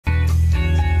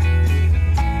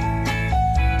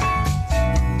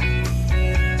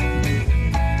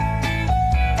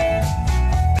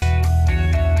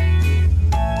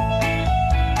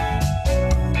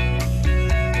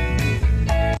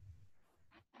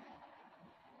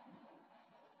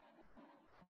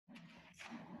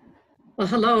Well,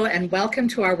 hello and welcome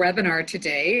to our webinar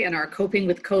today in our Coping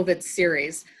with COVID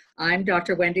series. I'm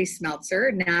Dr. Wendy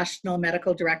Smeltzer, National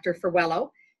Medical Director for Wello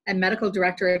and Medical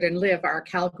Director at Live, our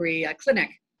Calgary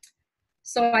clinic.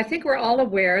 So I think we're all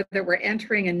aware that we're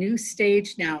entering a new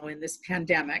stage now in this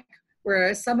pandemic,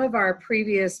 where some of our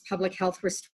previous public health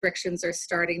restrictions are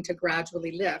starting to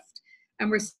gradually lift, and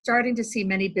we're starting to see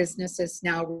many businesses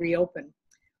now reopen,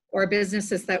 or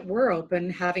businesses that were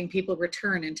open having people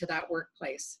return into that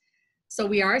workplace. So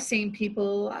we are seeing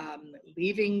people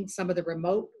leaving some of the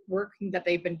remote working that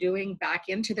they've been doing back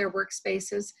into their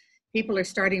workspaces. People are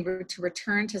starting to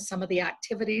return to some of the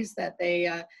activities that they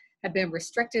have been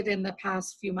restricted in the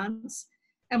past few months.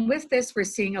 And with this, we're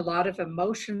seeing a lot of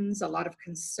emotions, a lot of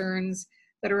concerns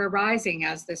that are arising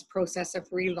as this process of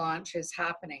relaunch is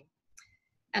happening.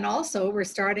 And also, we're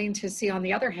starting to see, on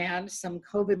the other hand, some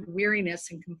COVID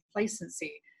weariness and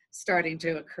complacency starting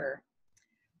to occur.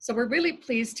 So we're really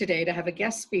pleased today to have a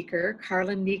guest speaker,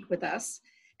 Carlyn Neek, with us,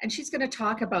 and she's going to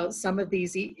talk about some of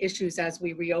these issues as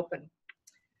we reopen.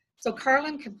 So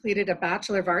Carlyn completed a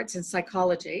Bachelor of Arts in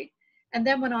Psychology and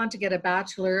then went on to get a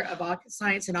Bachelor of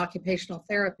Science in Occupational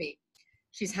Therapy.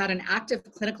 She's had an active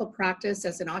clinical practice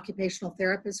as an occupational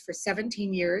therapist for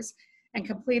 17 years and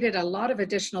completed a lot of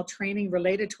additional training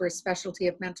related to her specialty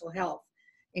of mental health,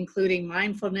 including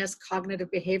mindfulness,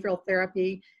 cognitive behavioral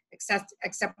therapy,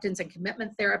 acceptance and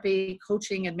commitment therapy,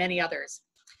 coaching, and many others.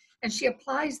 And she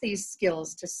applies these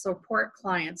skills to support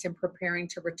clients in preparing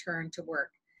to return to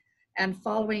work. And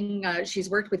following, she's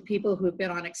worked with people who've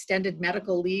been on extended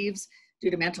medical leaves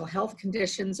due to mental health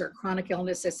conditions or chronic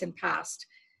illnesses in past,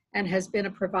 and has been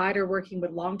a provider working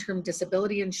with long-term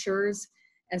disability insurers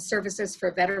and services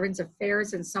for Veterans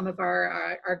Affairs and some of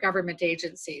our government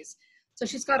agencies. So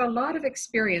she's got a lot of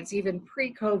experience, even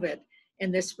pre-COVID,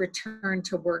 in this return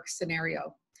to work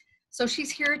scenario. So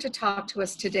she's here to talk to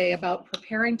us today about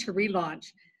preparing to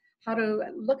relaunch, how to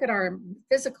look at our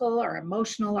physical, our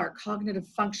emotional, our cognitive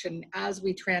function as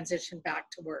we transition back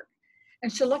to work.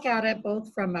 And she'll look at it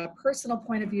both from a personal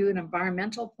point of view, an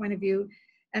environmental point of view,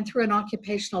 and through an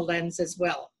occupational lens as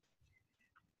well.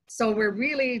 So we're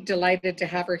really delighted to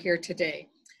have her here today.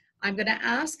 I'm going to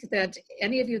ask that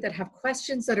any of you that have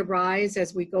questions that arise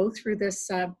as we go through this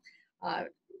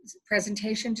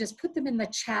presentation, just put them in the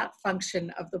chat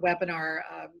function of the webinar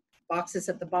boxes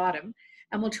at the bottom,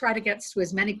 and we'll try to get to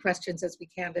as many questions as we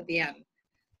can at the end.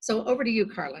 So over to you,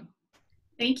 Carlyn.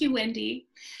 Thank you, Wendy,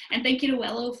 and thank you to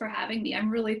Wello for having me. I'm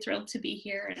really thrilled to be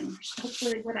here, and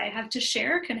hopefully what I have to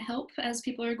share can help as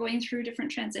people are going through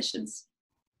different transitions.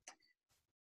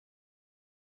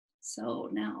 So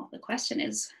now the question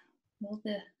is, will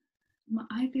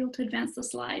I be able to advance the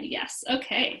slide? Yes,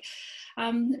 okay.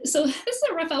 So this is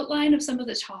a rough outline of some of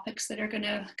the topics that are going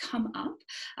to come up.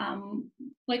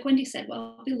 Like Wendy said,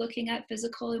 well, I'll be looking at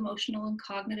physical, emotional, and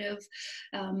cognitive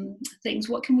things.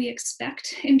 What can we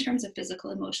expect in terms of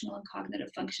physical, emotional, and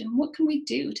cognitive function? What can we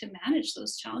do to manage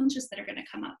those challenges that are going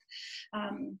to come up?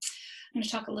 I'm going to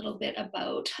talk a little bit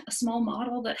about a small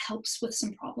model that helps with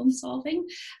some problem solving,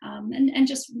 and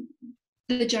just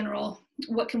the general,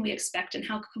 what can we expect and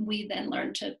how can we then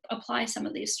learn to apply some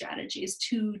of these strategies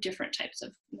to different types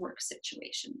of work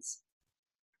situations.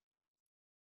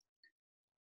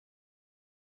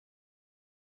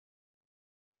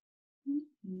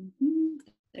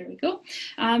 There we go.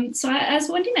 So as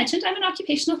Wendy mentioned, I'm an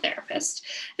occupational therapist,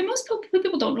 and most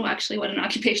people don't know actually what an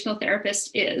occupational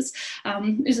therapist is.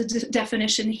 There's a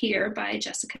definition here by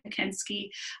Jessica Kensky.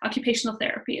 Occupational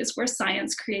therapy is where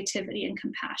science, creativity, and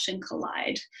compassion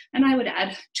collide, and I would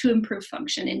add, to improve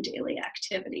function in daily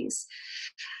activities.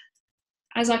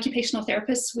 As occupational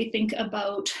therapists, we think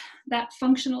about that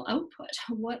functional output.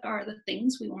 What are the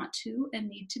things we want to and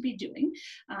need to be doing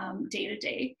day to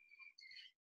day?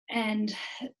 And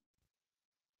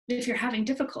if you're having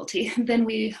difficulty, then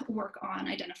we work on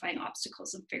identifying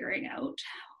obstacles and figuring out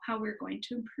how we're going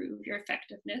to improve your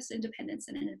effectiveness, independence,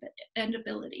 and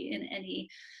ability in any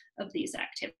of these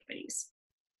activities.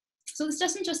 So this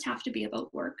doesn't just have to be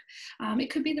about work. It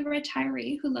could be the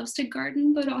retiree who loves to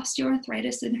garden, but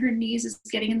osteoarthritis in her knees is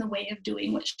getting in the way of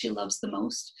doing what she loves the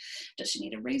most. Does she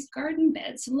need a raised garden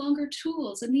bed, some longer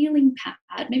tools, a kneeling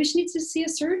pad? Maybe she needs to see a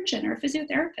surgeon or a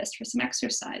physiotherapist for some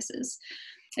exercises.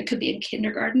 It could be a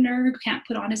kindergartner who can't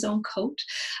put on his own coat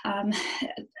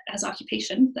as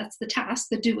occupation. That's the task,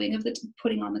 the doing of the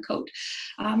putting on the coat.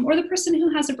 Or the person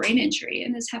who has a brain injury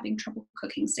and is having trouble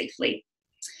cooking safely.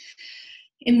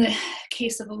 In the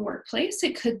case of a workplace,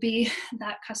 it could be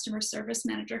that customer service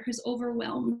manager who's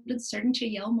overwhelmed and starting to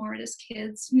yell more at his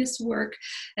kids, miss work,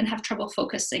 and have trouble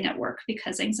focusing at work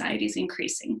because anxiety is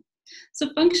increasing.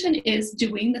 So function is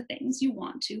doing the things you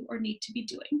want to or need to be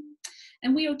doing.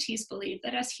 And we OTs believe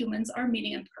that as humans, our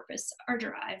meaning and purpose are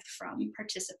derived from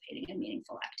participating in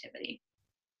meaningful activity.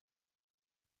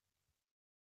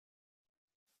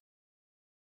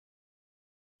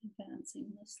 Advancing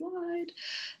the slide.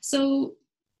 So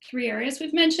 3 areas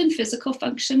we've mentioned: physical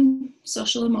function,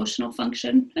 social emotional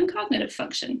function, and cognitive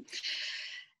function.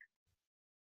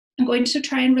 I'm going to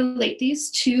try and relate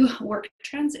these to work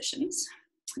transitions.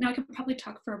 Now I could probably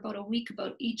talk for about a week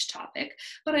about each topic,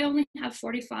 but I only have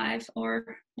 45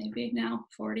 or maybe now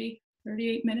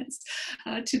 38 minutes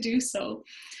to do so.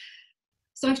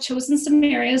 So I've chosen some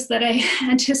areas that I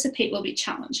anticipate will be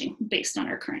challenging based on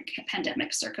our current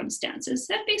pandemic circumstances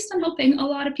and based on helping a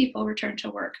lot of people return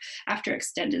to work after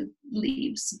extended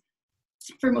leaves.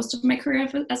 For most of my career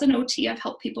as an OT, I've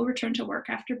helped people return to work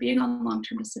after being on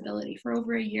long-term disability for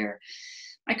over a year.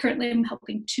 I currently am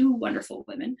helping 2 wonderful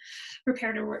women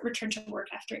prepare to return to work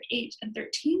after 8 and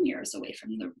 13 years away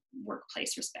from the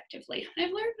workplace, respectively.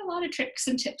 I've learned a lot of tricks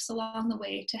and tips along the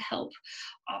way to help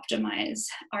optimize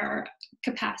our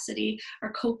capacity,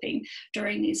 our coping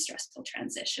during these stressful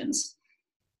transitions.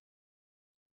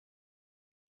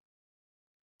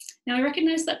 Now, I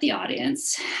recognize that the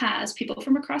audience has people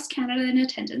from across Canada in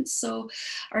attendance, so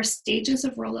our stages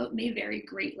of rollout may vary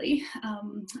greatly.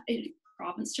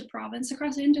 Province to province,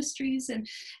 across industries, and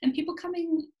people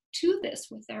coming to this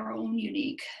with their own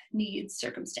unique needs,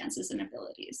 circumstances, and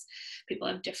abilities. People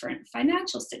have different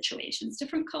financial situations,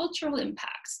 different cultural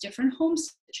impacts, different home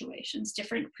situations,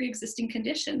 different pre-existing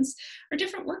conditions, or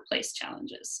different workplace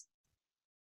challenges.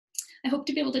 I hope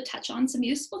to be able to touch on some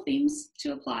useful themes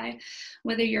to apply,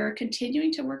 whether you're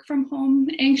continuing to work from home,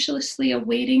 anxiously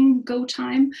awaiting go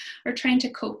time, or trying to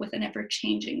cope with an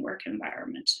ever-changing work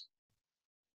environment.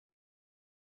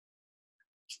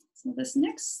 So this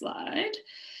next slide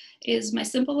is my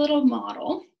simple little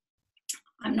model.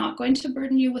 I'm not going to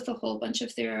burden you with a whole bunch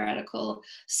of theoretical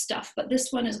stuff, but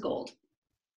this one is gold.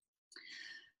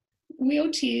 We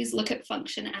OTs look at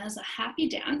function as a happy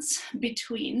dance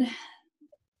between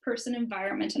person,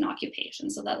 environment, and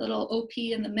occupation. So that little OP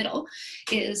in the middle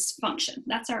is function.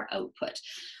 That's our output.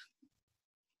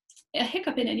 A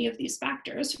hiccup in any of these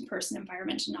factors, person,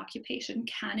 environment, and occupation,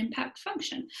 can impact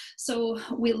function. So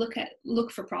we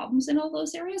look for problems in all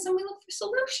those areas, and we look for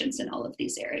solutions in all of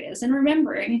these areas. And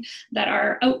remembering that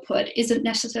our output isn't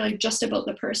necessarily just about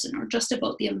the person or just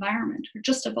about the environment or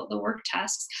just about the work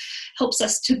tasks helps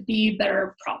us to be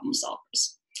better problem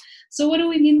solvers. So what do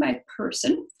we mean by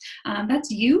person?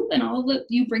 That's you and all that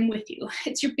you bring with you.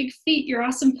 It's your big feet, your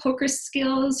awesome poker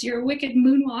skills, your wicked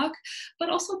moonwalk, but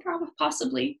also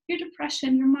possibly your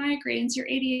depression, your migraines, your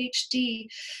ADHD,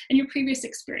 and your previous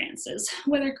experiences,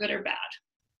 whether good or bad.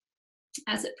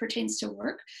 As it pertains to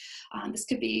work, this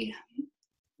could be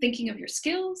thinking of your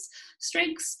skills,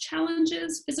 strengths,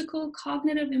 challenges, physical,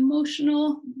 cognitive,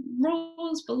 emotional,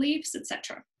 roles, beliefs,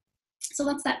 etc. So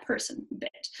that's that person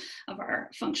bit of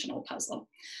our functional puzzle.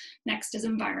 Next is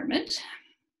environment.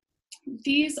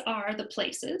 These are the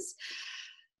places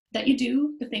that you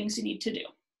do the things you need to do.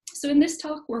 So in this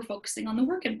talk, we're focusing on the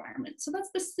work environment. So that's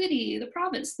the city, the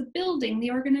province, the building,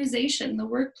 the organization, the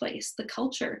workplace, the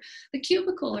culture, the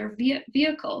cubicle or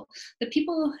vehicle, the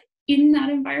people in that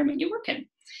environment you work in.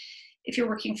 If you're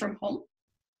working from home,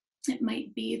 it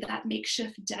might be that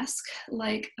makeshift desk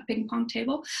like a ping pong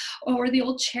table, or the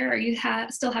old chair you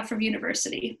still have from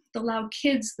university, the loud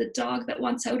kids, the dog that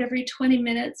wants out every 20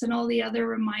 minutes, and all the other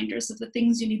reminders of the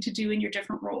things you need to do in your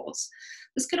different roles.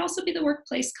 This could also be the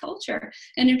workplace culture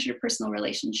and interpersonal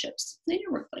relationships in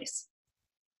your workplace.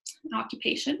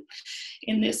 Occupation.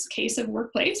 In this case of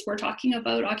workplace, we're talking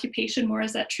about occupation more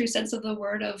as that true sense of the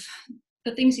word of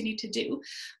the things you need to do.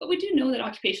 But we do know that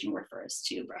occupation refers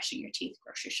to brushing your teeth,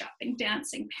 grocery shopping,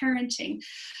 dancing, parenting,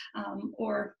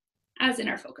 or as in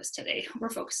our focus today,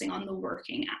 we're focusing on the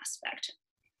working aspect.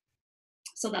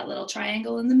 So that little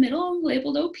triangle in the middle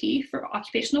labeled OP for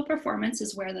occupational performance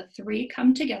is where the 3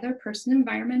 come together: person,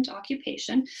 environment,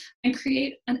 occupation, and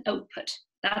create an output.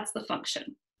 That's the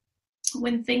function.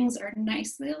 When things are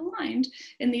nicely aligned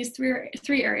in these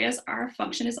three areas, our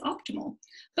function is optimal.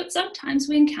 But sometimes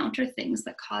we encounter things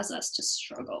that cause us to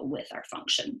struggle with our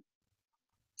function.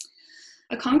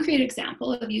 A concrete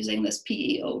example of using this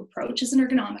PEO approach is an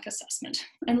ergonomic assessment.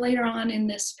 And later on in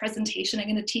this presentation, I'm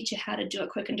going to teach you how to do a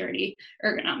quick and dirty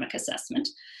ergonomic assessment.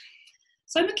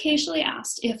 So I'm occasionally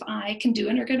asked if I can do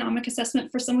an ergonomic assessment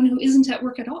for someone who isn't at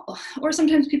work at all. Or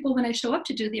sometimes people, when I show up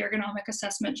to do the ergonomic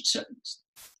assessment,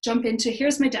 jump into,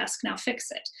 here's my desk, now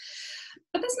fix it.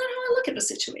 But that's not how I look at the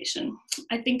situation.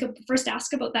 I think first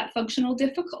ask about that functional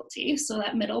difficulty. So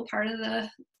that middle part of the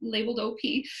labeled OP,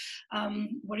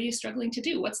 what are you struggling to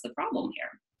do? What's the problem here?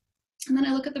 And then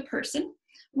I look at the person.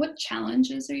 What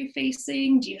challenges are you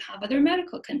facing? Do you have other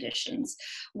medical conditions?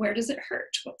 Where does it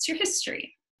hurt? What's your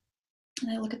history?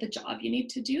 And I look at the job you need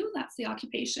to do. That's the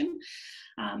occupation.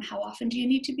 How often do you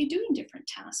need to be doing different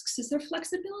tasks? Is there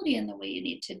flexibility in the way you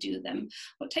need to do them?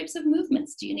 What types of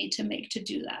movements do you need to make to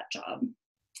do that job?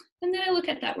 And then I look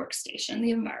at that workstation,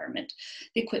 the environment,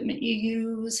 the equipment you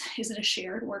use. Is it a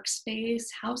shared workspace?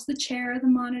 How's the chair, the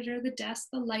monitor, the desk,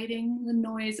 the lighting, the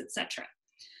noise, etc.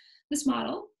 This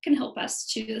model can help us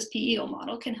this PEO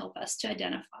model can help us to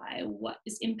identify what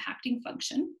is impacting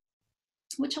function,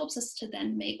 which helps us to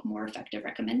then make more effective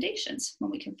recommendations.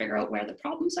 When we can figure out where the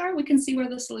problems are, we can see where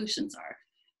the solutions are.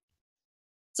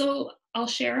 So I'll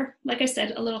share, like I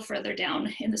said, a little further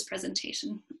down in this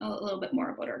presentation, a little bit more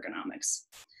about ergonomics.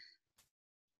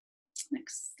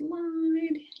 Next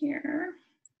slide here.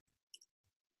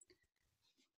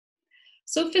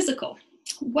 So physical,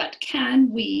 what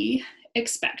can we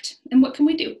expect and what can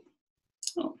we do?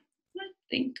 Oh, I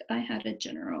think I had a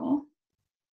general.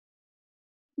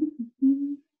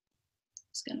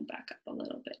 Just going to back up a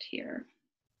little bit here.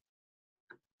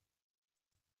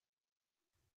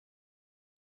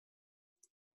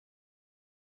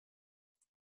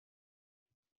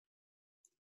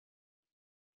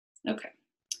 Okay,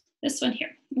 this one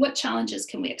here. What challenges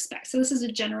can we expect? So this is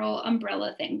a general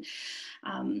umbrella thing.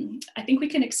 I think we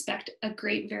can expect a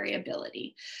great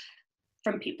variability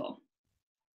from people.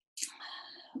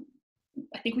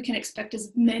 I think we can expect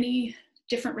as many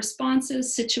different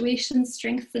responses, situations,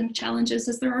 strengths, and challenges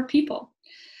as there are people.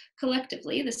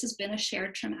 Collectively, this has been a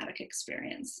shared traumatic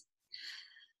experience.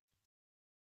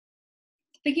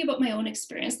 Thinking about my own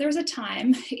experience, there was a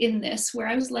time in this where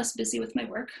I was less busy with my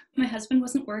work. My husband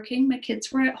wasn't working. My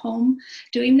kids were at home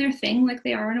doing their thing like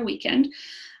they are on a weekend.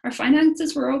 Our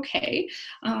finances were okay.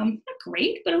 Not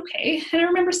great, but okay. And I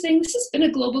remember saying, this has been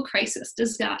a global crisis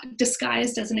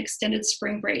disguised as an extended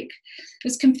spring break. It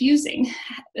was confusing,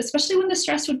 especially when the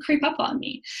stress would creep up on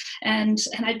me. And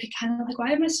I'd be kind of like,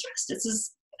 why am I stressed?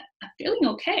 I'm feeling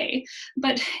okay.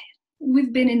 But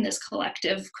we've been in this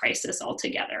collective crisis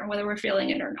altogether, whether we're feeling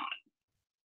it or not.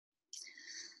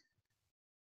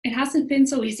 It hasn't been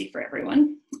so easy for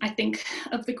everyone. I think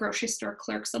of the grocery store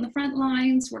clerks on the front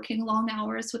lines, working long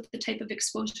hours with the type of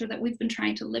exposure that we've been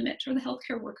trying to limit, or the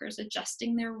healthcare workers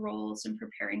adjusting their roles and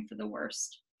preparing for the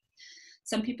worst.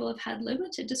 Some people have had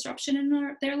limited disruption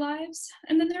in their lives,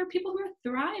 and then there are people who are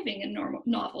thriving in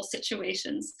novel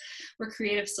situations where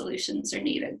creative solutions are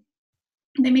needed.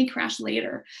 They may crash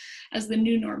later as the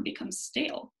new norm becomes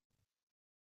stale.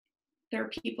 There are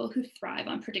people who thrive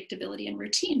on predictability and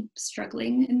routine,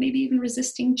 struggling and maybe even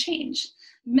resisting change.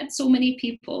 I've met so many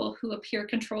people who appear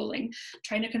controlling,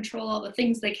 trying to control all the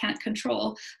things they can't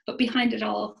control, but behind it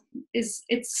all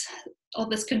all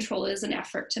this control is an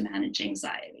effort to manage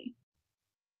anxiety.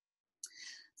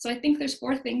 So I think there's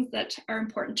 4 things that are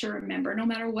important to remember, no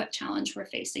matter what challenge we're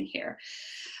facing here.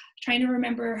 Trying to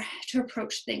remember to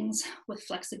approach things with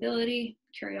flexibility,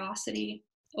 curiosity,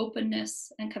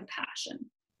 openness, and compassion.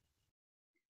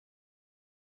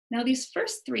 Now, these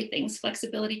first 3 things,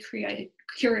 flexibility,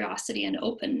 curiosity, and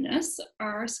openness,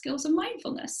 are skills of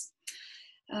mindfulness.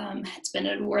 It's been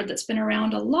a word that's been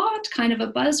around a lot, kind of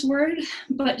a buzzword,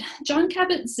 but Jon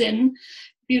Kabat-Zinn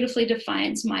beautifully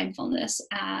defines mindfulness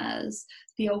as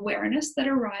the awareness that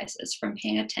arises from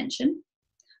paying attention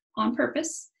on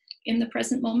purpose, in the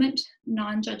present moment,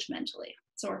 non-judgmentally.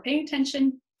 So we're paying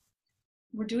attention,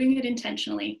 we're doing it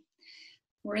intentionally,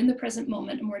 we're in the present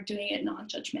moment, and we're doing it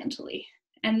non-judgmentally.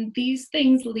 And these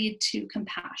things lead to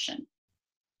compassion.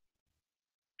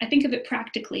 I think of it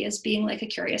practically as being like a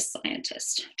curious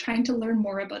scientist, trying to learn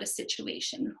more about a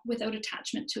situation without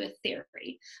attachment to a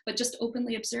theory, but just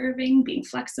openly observing, being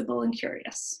flexible and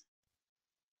curious.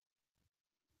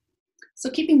 So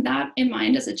keeping that in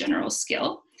mind as a general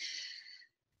skill,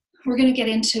 we're going to get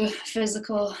into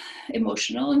physical,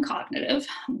 emotional, and cognitive.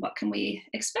 What can we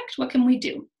expect? What can we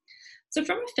do? So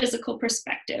from a physical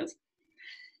perspective,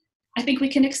 I think we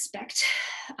can expect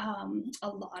a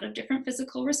lot of different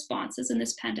physical responses in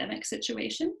this pandemic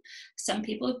situation. Some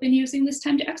people have been using this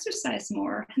time to exercise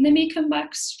more, and they may come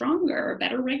back stronger or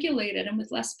better regulated and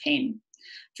with less pain.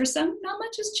 For some, not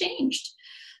much has changed.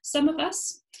 Some of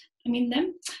us,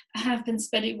 them, have been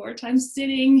spending more time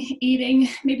sitting, eating,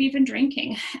 maybe even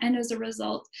drinking. And as a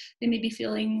result, they may be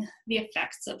feeling the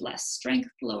effects of less strength,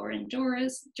 lower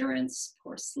endurance,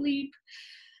 poor sleep,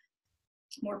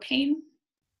 more pain.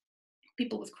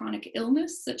 People with chronic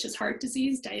illness, such as heart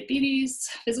disease, diabetes,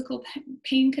 physical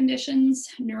pain conditions,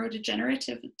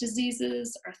 neurodegenerative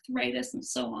diseases, arthritis, and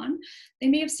so on, they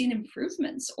may have seen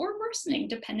improvements or worsening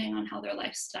depending on how their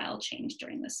lifestyle changed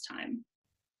during this time.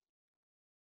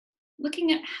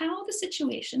 Looking at how the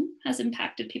situation has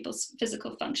impacted people's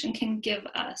physical function can give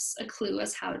us a clue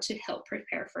as how to help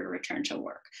prepare for a return to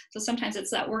work. So sometimes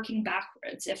it's that working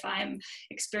backwards. If I'm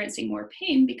experiencing more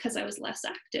pain because I was less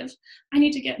active, I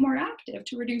need to get more active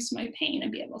to reduce my pain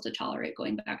and be able to tolerate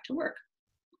going back to work,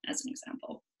 as an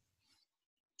example.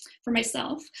 For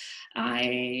myself,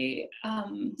 I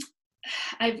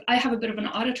have a bit of an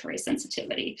auditory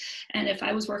sensitivity, and if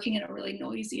I was working in a really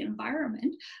noisy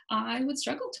environment, I would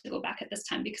struggle to go back at this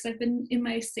time because I've been in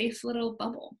my safe little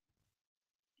bubble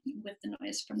with the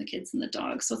noise from the kids and the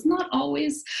dogs. So it's not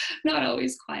always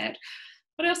quiet.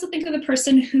 But I also think of the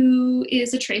person who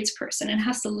is a tradesperson and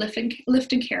has to lift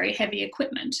and carry heavy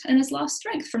equipment and has lost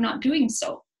strength from not doing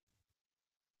so.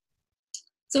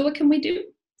 So what can we do?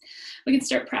 We can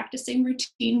start practicing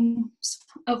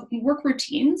work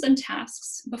routines and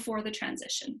tasks before the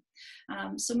transition.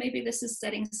 So maybe this is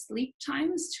setting sleep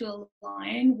times to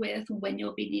align with when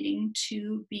you'll be needing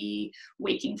to be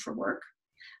waking for work.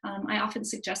 I often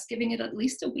suggest giving it at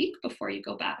least a week before you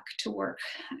go back to work.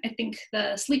 I think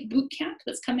the sleep boot camp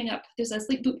that's coming up, there's a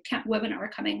sleep boot camp webinar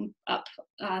coming up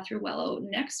through Wello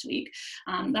next week.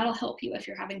 That'll help you if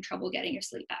you're having trouble getting your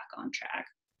sleep back on track.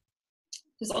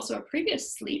 There's also a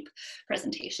previous sleep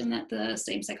presentation that the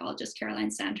same psychologist,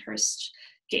 Carlyn Sandhurst,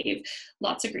 gave.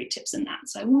 Lots of great tips in that,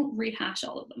 so I won't rehash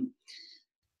all of them.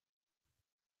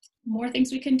 More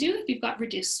things we can do if you've got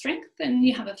reduced strength and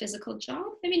you have a physical job,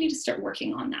 maybe you need to start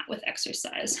working on that with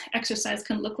exercise. Exercise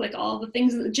can look like all the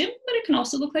things at the gym, but it can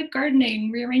also look like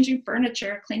gardening, rearranging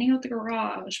furniture, cleaning out the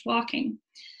garage, walking.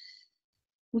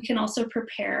 We can also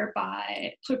prepare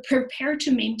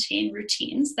to maintain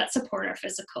routines that support our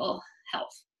physical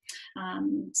health.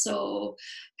 So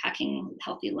packing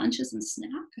healthy lunches and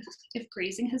snacks if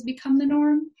grazing has become the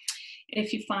norm.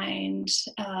 If you find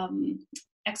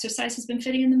exercise has been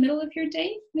fitting in the middle of your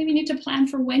day, maybe you need to plan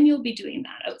for when you'll be doing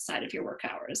that outside of your work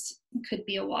hours. It could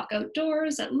be a walk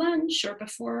outdoors at lunch or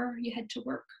before you head to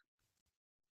work.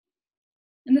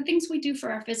 And the things we do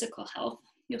for our physical health,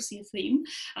 you'll see a theme,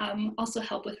 also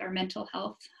help with our mental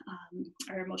health,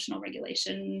 our emotional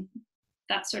regulation,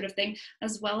 that sort of thing,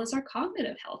 as well as our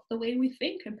cognitive health, the way we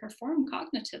think and perform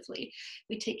cognitively.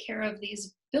 We take care of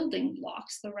these building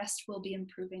blocks, the rest will be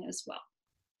improving as well.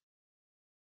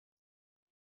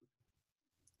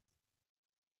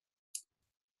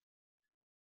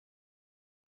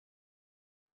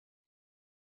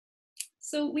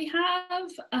 So we have,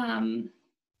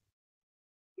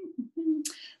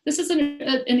 this is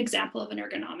an example of an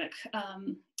ergonomic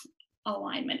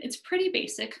alignment. It's pretty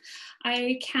basic.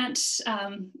 I can't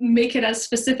make it as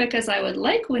specific as I would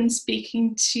like when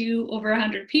speaking to over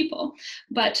 100 people,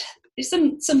 but there's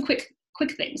some quick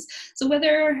things. So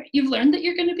whether you've learned that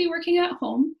you're going to be working at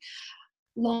home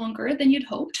longer than you'd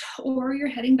hoped, or you're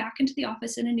heading back into the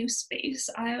office in a new space,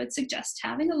 I would suggest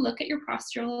having a look at your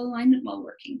postural alignment while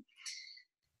working.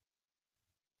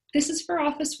 This is for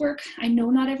office work. I know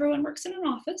not everyone works in an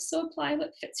office, so apply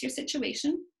what fits your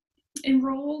situation. In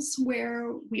roles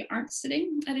where we aren't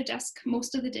sitting at a desk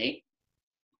most of the day,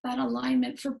 that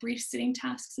alignment for brief sitting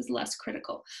tasks is less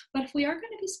critical. But if we are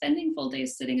going to be spending full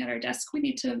days sitting at our desk, we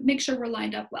need to make sure we're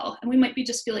lined up well. And we might be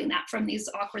just feeling that from these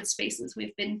awkward spaces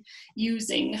we've been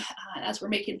using as we're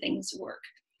making things work.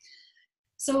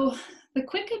 So the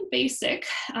quick and basic,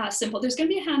 simple, there's going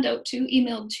to be a handout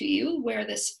emailed to you where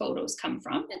this photos come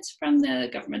from. It's from the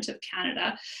Government of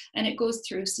Canada, and it goes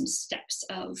through some steps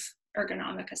of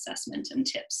ergonomic assessment and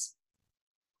tips.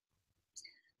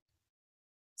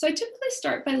 So I typically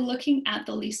start by looking at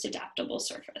the least adaptable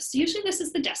surface. Usually this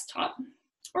is the desktop,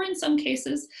 or in some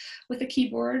cases with a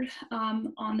keyboard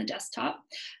on the desktop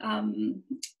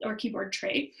or keyboard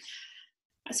tray.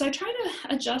 So I try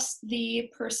to adjust the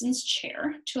person's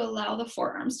chair to allow the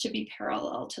forearms to be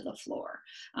parallel to the floor.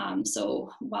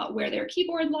 So where their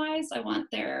keyboard lies, I want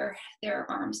their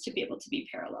arms to be able to be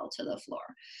parallel to the floor.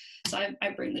 So I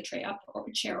bring the tray up or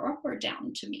chair up or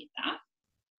down to meet that.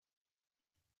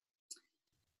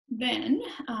 Then,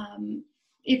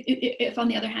 if on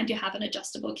the other hand you have an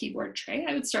adjustable keyboard tray,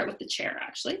 I would start with the chair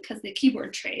actually, because the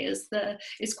keyboard tray is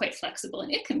quite flexible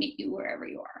and it can meet you wherever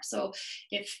you are. So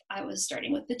if I was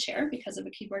starting with the chair because of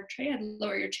a keyboard tray, I'd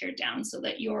lower your chair down so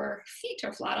that your feet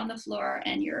are flat on the floor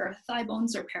and your thigh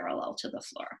bones are parallel to the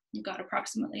floor. You've got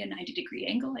approximately a 90-degree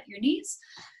angle at your knees.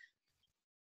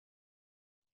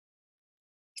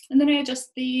 And then I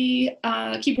adjust the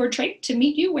keyboard tray to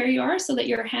meet you where you are so that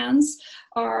your hands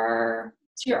are,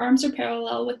 so your arms are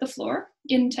parallel with the floor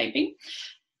in typing.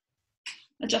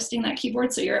 Adjusting that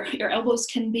keyboard so your elbows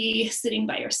can be sitting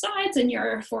by your sides and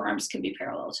your forearms can be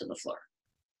parallel to the floor.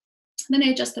 Then I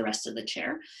adjust the rest of the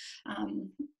chair.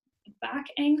 Back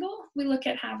angle, we look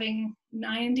at having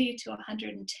 90 to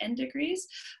 110 degrees.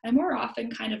 I more often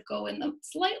kind of go in the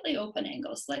slightly open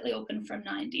angle, slightly open from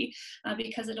 90,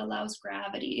 because it allows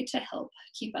gravity to help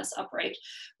keep us upright,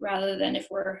 rather than if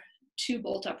we're too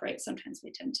bolt upright, sometimes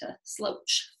we tend to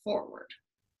slouch forward.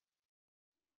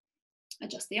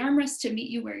 Adjust the armrest to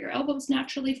meet you where your elbows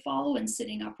naturally fall when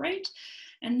sitting upright.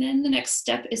 And then the next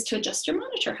step is to adjust your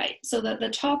monitor height so that the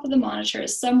top of the monitor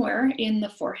is somewhere in the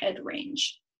forehead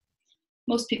range.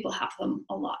 Most people have them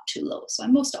a lot too low, so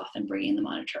I'm most often bringing the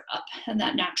monitor up, and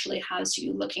that naturally has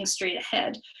you looking straight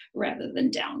ahead rather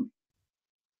than down.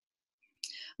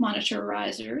 Monitor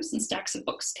risers and stacks of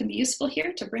books can be useful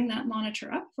here to bring that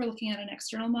monitor up. We're looking at an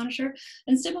external monitor.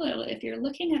 And similarly, if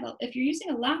you're using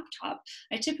a laptop,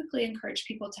 I typically encourage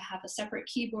people to have a separate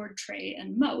keyboard tray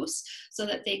and mouse so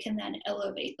that they can then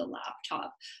elevate the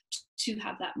laptop to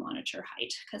have that monitor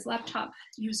height, because laptop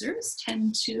users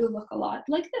tend to look a lot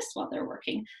like this while they're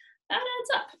working. That adds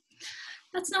up.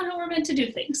 That's not how we're meant to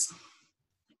do things.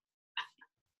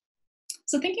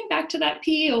 So thinking back to that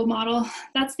PEO model,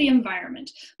 that's the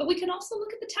environment. But we can also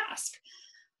look at the task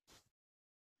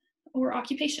or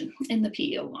occupation in the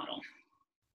PEO model.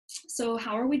 So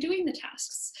how are we doing the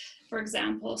tasks? For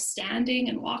example, standing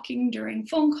and walking during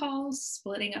phone calls,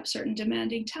 splitting up certain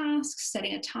demanding tasks,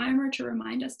 setting a timer to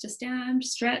remind us to stand,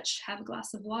 stretch, have a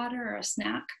glass of water or a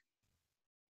snack.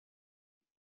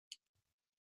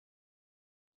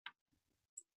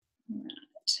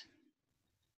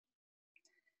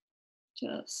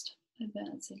 Just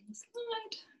advancing the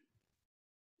slide.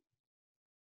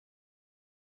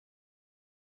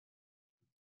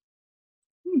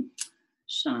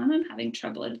 Sean, I'm having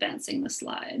trouble advancing the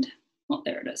slide. Oh,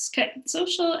 there it is. Okay,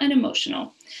 social and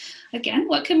emotional. Again,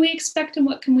 what can we expect and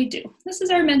what can we do? This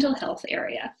is our mental health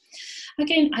area.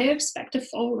 Again, I expect a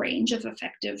full range of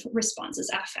effective responses,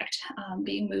 affect,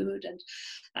 being mood and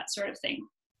that sort of thing.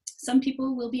 Some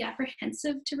people will be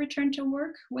apprehensive to return to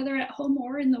work, whether at home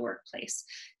or in the workplace.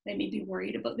 They may be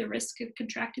worried about the risk of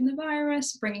contracting the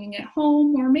virus, bringing it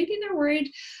home, or maybe they're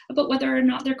worried about whether or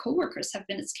not their coworkers have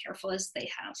been as careful as they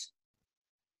have.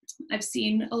 I've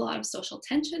seen a lot of social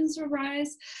tensions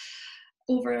arise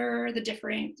over the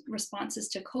different responses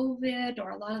to COVID or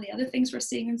a lot of the other things we're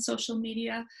seeing in social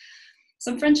media.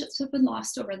 Some friendships have been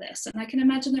lost over this, and I can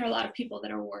imagine there are a lot of people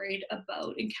that are worried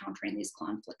about encountering these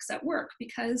conflicts at work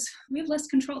because we have less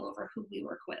control over who we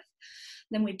work with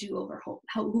than we do over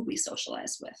who we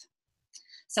socialize with.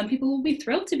 Some people will be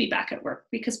thrilled to be back at work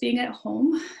because being at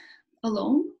home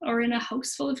alone or in a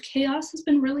house full of chaos has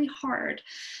been really hard.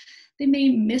 They may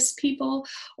miss people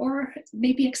or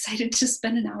may be excited to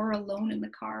spend an hour alone in the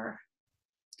car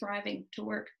driving to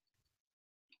work.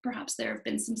 Perhaps there have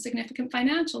been some significant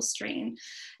financial strain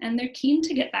and they're keen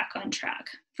to get back on track.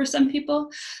 For some people,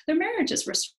 their marriages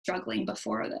were struggling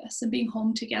before this, and being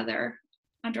home together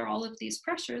under all of these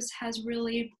pressures has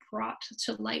really brought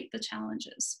to light the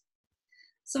challenges.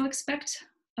 So expect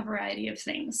a variety of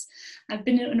things. I've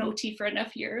been an OT for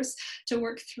enough years to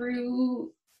work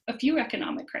through a few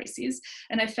economic crises,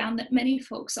 and I found that many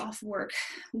folks off work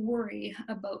worry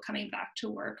about coming back to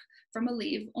work from a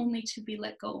leave only to be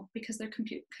let go because their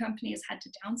company has had to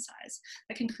downsize.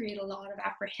 That can create a lot of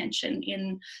apprehension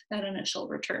in that initial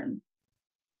return.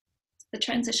 The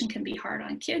transition can be hard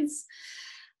on kids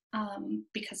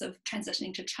because of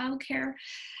transitioning to childcare,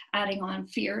 adding on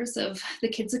fears of the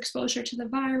kids' exposure to the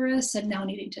virus and now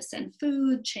needing to send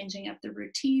food, changing up the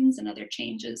routines and other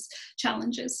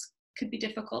challenges could be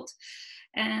difficult.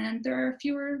 And there are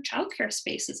fewer childcare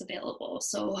spaces available.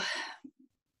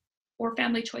 Or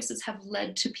family choices have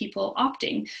led to people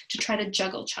opting to try to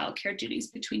juggle childcare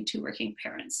duties between two working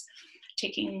parents,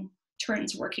 taking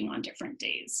turns working on different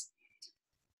days.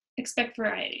 Expect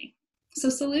variety. So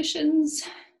solutions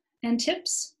and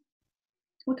tips.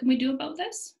 What can we do about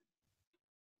this?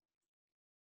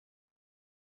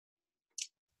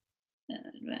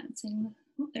 Advancing,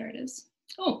 oh, there it is.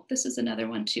 Oh, this is another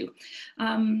one too.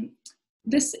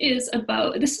 This is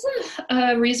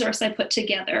a resource I put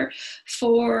together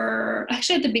for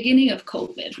actually at the beginning of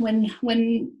COVID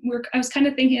when I was kind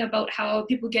of thinking about how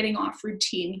people getting off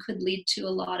routine could lead to a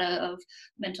lot of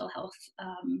mental health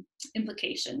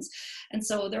implications. And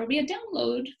so there will be a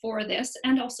download for this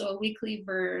and also a weekly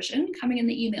version coming in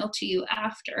the email to you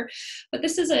after. But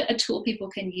this is a tool people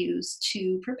can use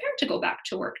to prepare to go back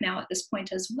to work now at this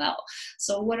point as well.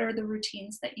 So what are the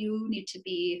routines that you need to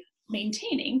be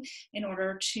maintaining in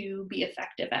order to be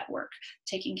effective at work,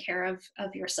 taking care of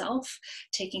yourself,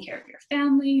 taking care of your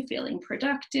family, feeling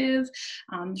productive,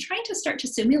 trying to start to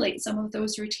simulate some of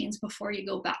those routines before you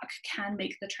go back can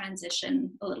make the transition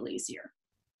a little easier.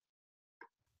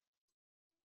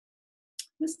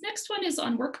 This next one is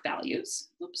on work values.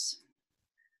 Oops.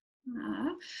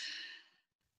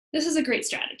 This is a great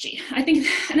strategy. I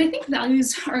think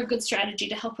values are a good strategy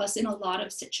to help us in a lot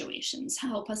of situations,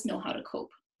 help us know how to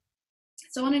cope.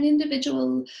 So on an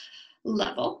individual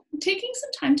level, taking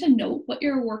some time to note what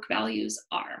your work values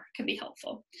are can be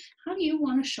helpful. How do you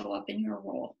want to show up in your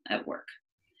role at work?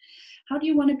 How do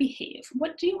you want to behave?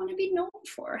 What do you want to be known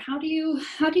for? How do you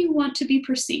want to be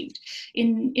perceived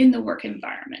in the work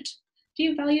environment? Do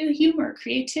you value humor,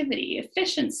 creativity,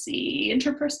 efficiency,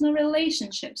 interpersonal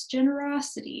relationships,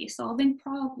 generosity, solving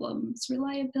problems,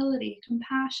 reliability,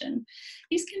 compassion?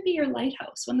 These can be your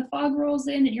lighthouse. When the fog rolls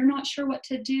in and you're not sure what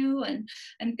to do and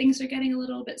things are getting a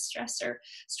little bit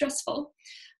stressful,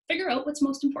 figure out what's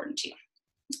most important to you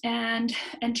and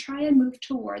try and move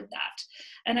toward that.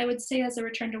 And I would say as a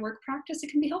return to work practice,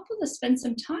 it can be helpful to spend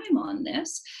some time on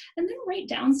this and then write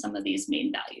down some of these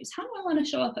main values. How do I want to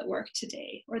show up at work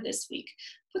today or this week?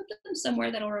 Put them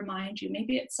somewhere that'll remind you.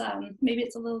 Maybe it's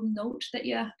a little note that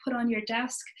you put on your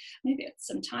desk. Maybe it's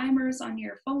some timers on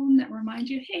your phone that remind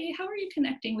you, hey, how are you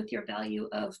connecting with your value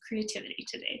of creativity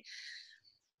today?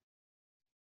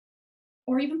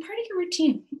 Or even part of your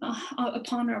routine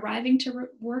upon arriving to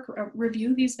work, or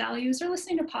review these values, or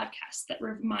listening to podcasts that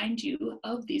remind you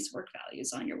of these work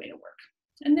values on your way to work.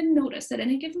 And then notice at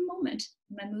any given moment,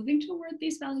 am I moving toward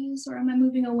these values or am I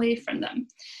moving away from them?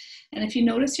 And if you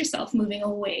notice yourself moving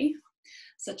away,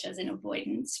 such as in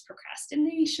avoidance,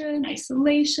 procrastination,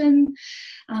 isolation,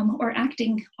 or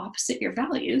acting opposite your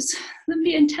values, then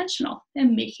be intentional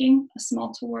and making a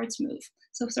small towards move.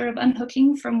 So sort of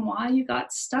unhooking from why you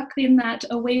got stuck in that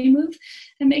away move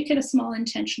and make it a small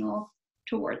intentional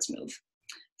towards move.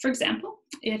 For example,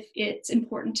 if it's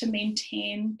important to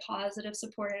maintain positive,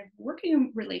 supportive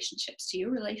working relationships to you,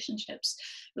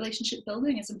 relationship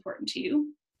building is important to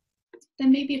you, then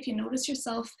maybe if you notice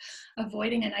yourself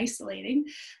avoiding and isolating,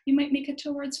 you might make a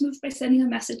towards move by sending a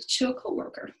message to a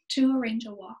coworker to arrange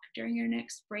a walk during your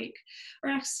next break, or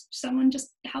ask someone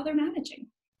just how they're managing.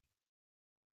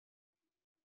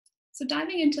 So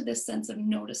diving into this sense of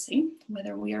noticing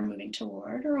whether we are moving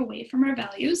toward or away from our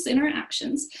values in our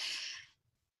actions,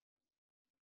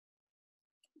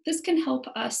 this can help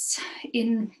us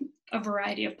in a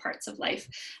variety of parts of life.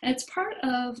 And it's part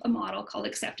of a model called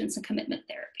acceptance and commitment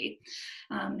therapy,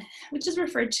 which is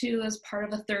referred to as part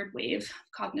of a third wave of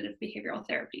cognitive behavioral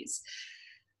therapies.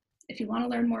 If you want to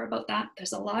learn more about that,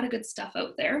 there's a lot of good stuff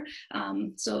out there.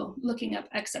 So looking up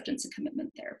acceptance and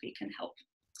commitment therapy can help.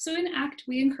 So in ACT,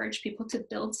 we encourage people to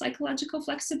build psychological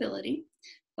flexibility.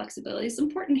 Flexibility is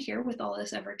important here with all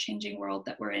this ever-changing world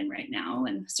that we're in right now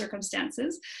and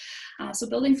circumstances. So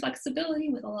building flexibility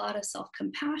with a lot of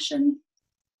self-compassion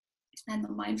and the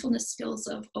mindfulness skills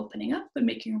of opening up and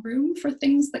making room for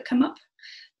things that come up,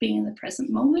 being in the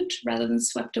present moment rather than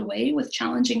swept away with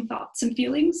challenging thoughts and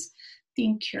feelings,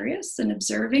 being curious and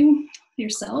observing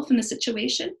yourself and the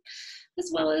situation,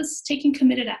 as well as taking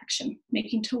committed action,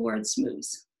 making towards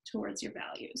moves towards your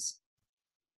values.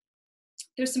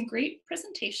 There's some great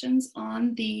presentations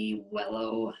on the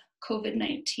Wello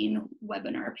COVID-19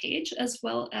 webinar page, as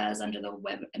well as under the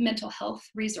mental health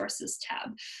resources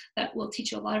tab that will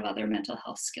teach you a lot of other mental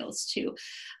health skills too.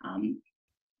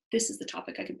 This is the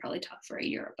topic I could probably talk for a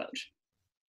year about.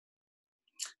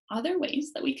 Other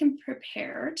ways that we can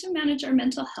prepare to manage our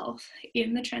mental health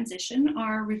in the transition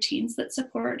are routines that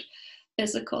support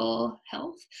physical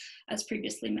health, as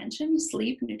previously mentioned,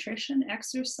 sleep, nutrition,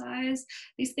 exercise.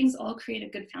 These things all create a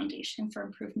good foundation for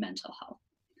improved mental health.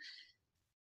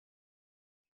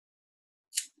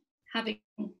 Having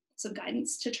some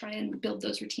guidance to try and build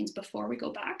those routines before we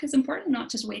go back is important, not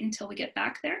just wait until we get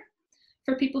back there.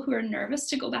 For people who are nervous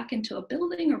to go back into a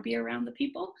building or be around the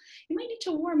people, you might need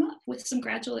to warm up with some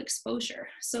gradual exposure.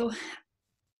 So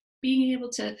being able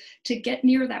to get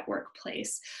near that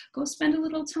workplace, go spend a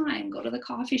little time, go to the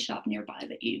coffee shop nearby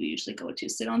that you usually go to,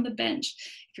 sit on the bench.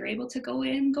 If you're able to go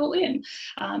in, go in.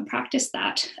 Practice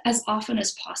that as often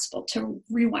as possible to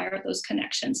rewire those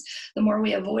connections. The more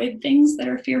we avoid things that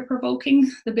are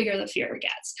fear-provoking, the bigger the fear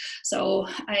gets. So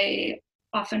I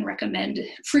often recommend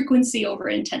frequency over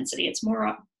intensity.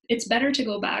 It's better to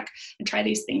go back and try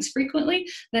these things frequently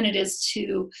than it is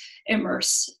to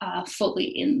immerse fully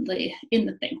in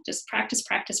the thing. Just practice,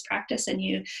 practice, practice, and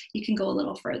you can go a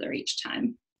little further each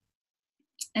time.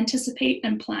 Anticipate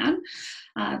and plan.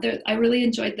 I really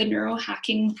enjoyed the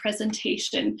neurohacking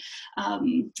presentation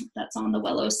that's on the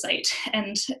Wello site.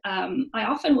 And I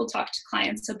often will talk to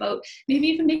clients about maybe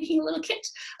even making a little kit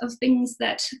of things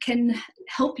that can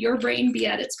help your brain be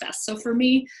at its best. So for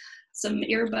me, some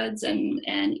earbuds and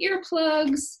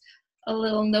earplugs, a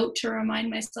little note to remind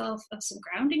myself of some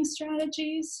grounding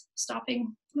strategies,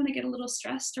 stopping when I get a little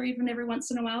stressed, or even every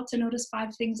once in a while to notice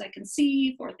 5 things I can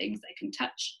see, 4 things I can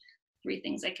touch, 3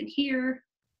 things I can hear,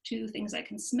 2 things I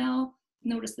can smell,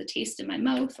 notice the taste in my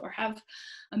mouth, or have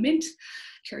a mint,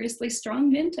 curiously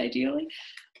strong mint ideally.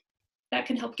 That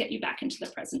can help get you back into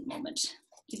the present moment.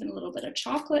 Even a little bit of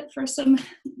chocolate for some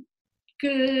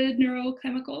good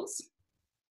neurochemicals.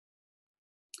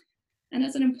 And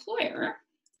as an employer,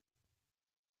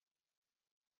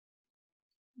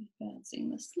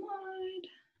 advancing the slide.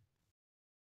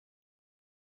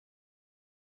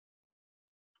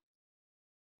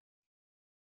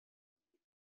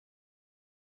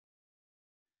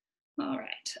 All right.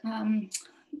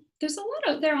 There's a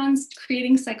lot out there on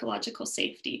creating psychological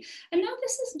safety. And now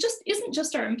this isn't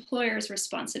just our employers'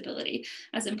 responsibility.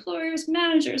 As employers,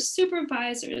 managers,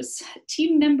 supervisors,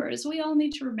 team members, we all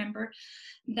need to remember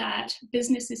that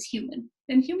business is human,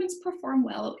 and humans perform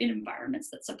well in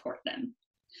environments that support them.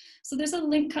 So there's a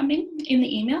link coming in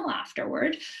the email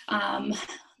afterward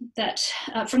that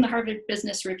from the Harvard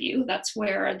Business Review. That's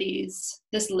where this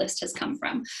list has come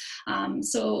from.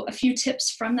 So a few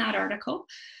tips from that article.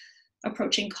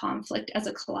 Approaching conflict as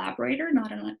a collaborator,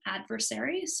 not an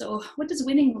adversary. So what does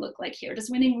winning look like here? Does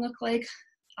winning look like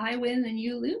I win and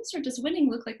you lose, or does winning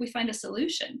look like we find a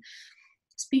solution?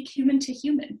 Speak human to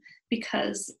human,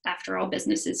 because after all,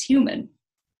 business is human.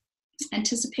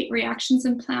 Anticipate reactions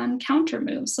and plan counter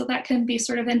moves. So that can be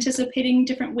sort of anticipating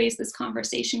different ways this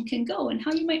conversation can go and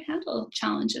how you might handle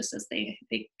challenges as they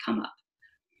come up.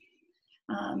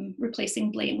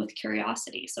 Replacing blame with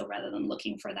curiosity. So rather than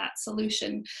looking for that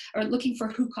solution or looking for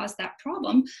who caused that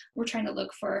problem, we're trying to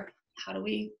look for how do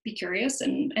we be curious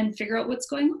and figure out what's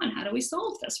going on? How do we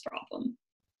solve this problem?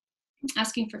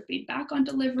 Asking for feedback on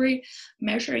delivery,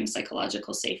 measuring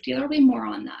psychological safety. There'll be more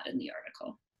on that in the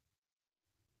article.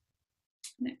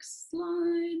 Next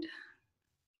slide.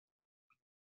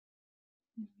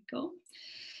 There we go.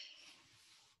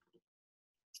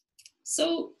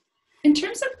 So in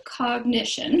terms of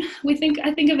cognition, I think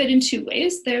of it in 2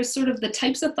 ways. There's sort of the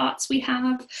types of thoughts we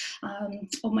have.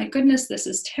 Oh my goodness, this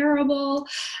is terrible.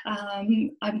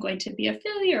 I'm going to be a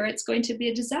failure. It's going to be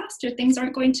a disaster. Things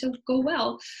aren't going to go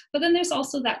well. But then there's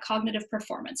also that cognitive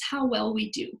performance, how well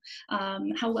we do,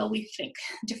 how well we think.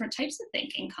 Different types of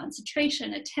thinking: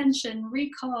 concentration, attention,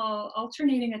 recall,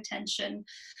 alternating attention,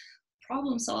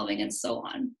 problem solving, and so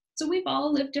on. So we've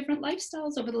all lived different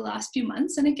lifestyles over the last few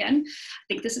months. And again, I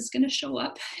think this is going to show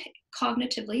up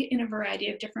cognitively in a variety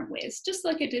of different ways, just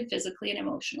like it did physically and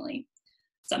emotionally.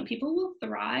 Some people will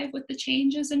thrive with the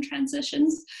changes and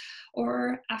transitions,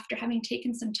 or after having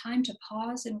taken some time to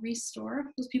pause and restore.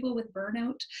 Those people with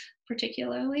burnout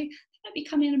particularly, they might be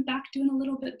coming back doing a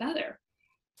little bit better.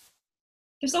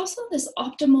 There's also this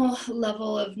optimal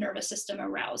level of nervous system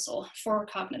arousal for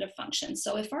cognitive function.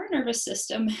 So if our nervous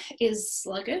system is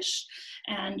sluggish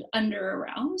and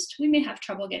under-aroused, we may have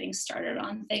trouble getting started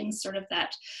on things, sort of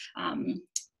that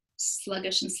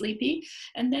sluggish and sleepy.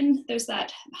 And then there's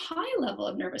that high level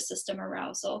of nervous system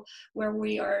arousal where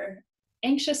we are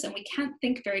anxious and we can't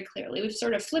think very clearly. We've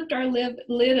sort of flipped our lid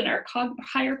and our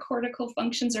higher cortical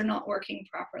functions are not working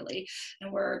properly,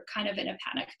 and we're kind of in a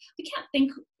panic. We can't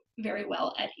think very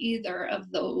well at either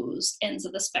of those ends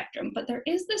of the spectrum, but there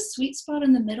is this sweet spot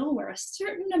in the middle where a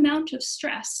certain amount of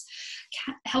stress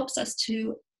helps us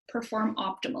to perform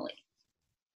optimally.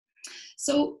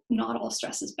 So not all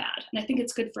stress is bad, and I think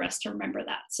it's good for us to remember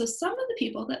that. So some of the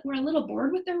people that were a little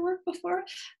bored with their work before,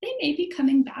 they may be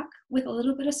coming back with a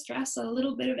little bit of stress, a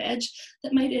little bit of edge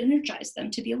that might energize them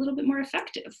to be a little bit more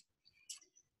effective.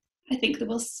 I think that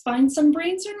we'll find some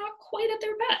brains are not quite at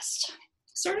their best.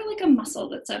 sort of like a muscle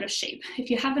that's out of shape. If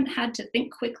you haven't had to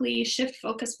think quickly, shift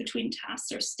focus between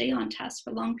tasks, or stay on task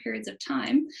for long periods of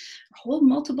time, or hold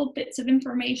multiple bits of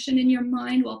information in your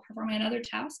mind while performing another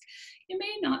task, you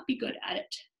may not be good at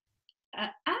it,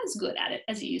 as good at it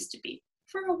as you used to be.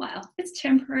 For a while. It's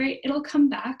temporary. It'll come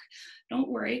back. Don't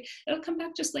worry. It'll come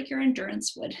back just like your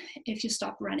endurance would if you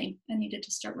stopped running and needed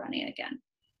to start running again.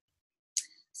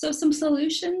 So some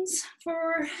solutions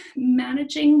for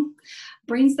managing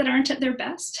brains that aren't at their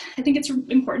best. I think it's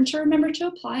important to remember to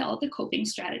apply all the coping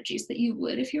strategies that you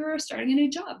would if you were starting a new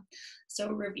job.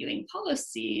 So reviewing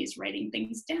policies, writing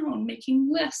things down, making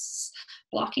lists,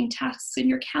 blocking tasks in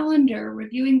your calendar,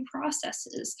 reviewing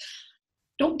processes.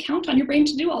 Don't count on your brain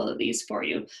to do all of these for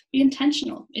you. Be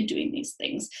intentional in doing these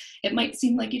things. It might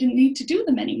seem like you didn't need to do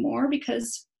them anymore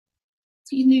because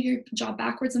you knew your job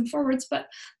backwards and forwards, but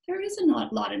there is a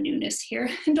lot of newness here,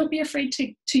 and don't be afraid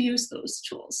to use those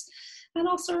tools. And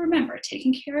also remember,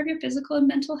 taking care of your physical and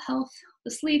mental health,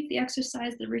 the sleep, the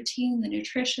exercise, the routine, the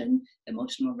nutrition,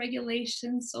 emotional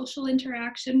regulation, social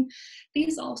interaction,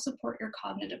 these all support your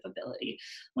cognitive ability.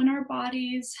 When our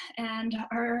bodies and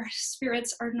our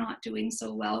spirits are not doing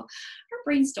so well, our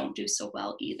brains don't do so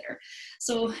well either.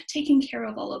 So taking care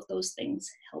of all of those things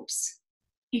helps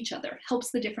each other,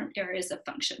 helps the different areas of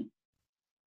function.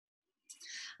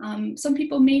 Some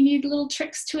people may need little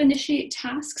tricks to initiate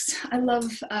tasks. I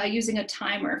love using a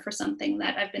timer for something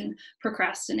that I've been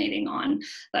procrastinating on,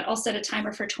 but I'll set a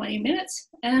timer for 20 minutes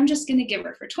and I'm just gonna give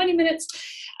her for 20 minutes.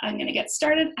 I'm gonna get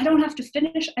started. I don't have to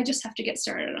finish, I just have to get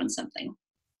started on something.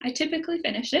 I typically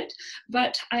finish it,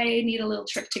 but I need a little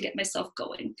trick to get myself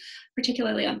going,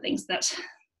 particularly on things that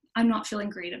I'm not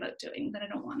feeling great about doing, that I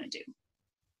don't wanna do.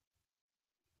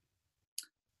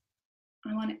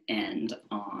 I wanna end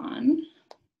on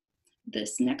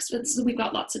this next, so we've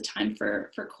got lots of time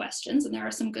for questions, and there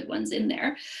are some good ones in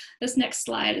there. This next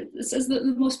slide, it says that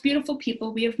the most beautiful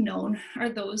people we have known are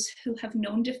those who have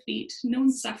known defeat, known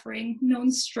suffering,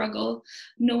 known struggle,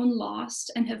 known loss,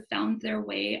 and have found their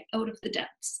way out of the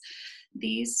depths.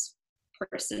 These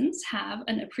persons have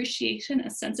an appreciation, a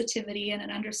sensitivity, and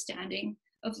an understanding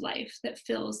of life that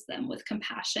fills them with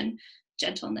compassion,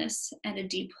 gentleness, and a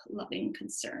deep, loving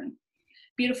concern.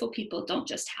 Beautiful people don't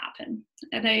just happen.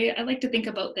 And I like to think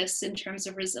about this in terms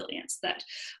of resilience, that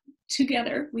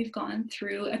together we've gone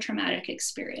through a traumatic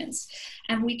experience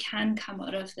and we can come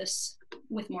out of this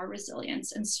with more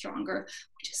resilience and stronger.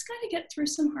 We just got to get through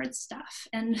some hard stuff,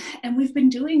 and we've been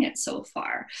doing it so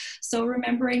far. So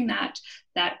remembering that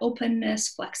openness,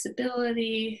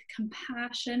 flexibility,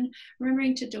 compassion,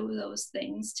 remembering to do those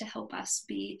things to help us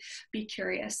be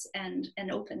curious and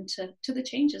open to the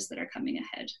changes that are coming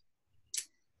ahead.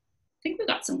 I think we've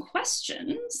got some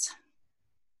questions.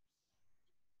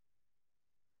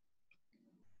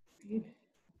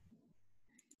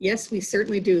 Yes, we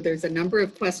certainly do. There's a number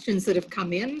of questions that have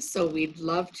come in, so we'd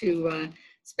love to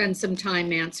spend some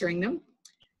time answering them.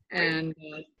 And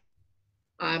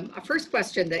a first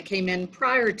question that came in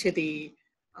prior to the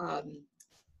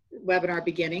webinar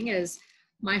beginning is,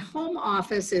 my home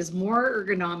office is more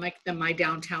ergonomic than my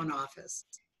downtown office.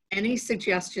 Any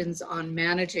suggestions on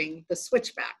managing the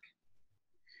switchback?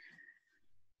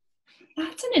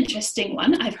 That's an interesting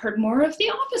one. I've heard more of the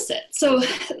opposite. So,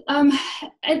 and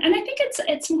I think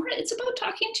it's about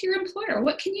talking to your employer.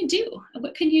 What can you do?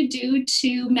 What can you do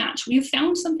to match? We've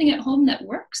found something at home that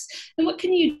works, and what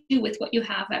can you do with what you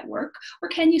have at work? Or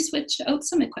can you switch out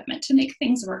some equipment to make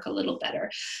things work a little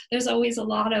better? There's always a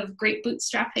lot of great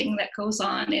bootstrapping that goes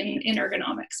on in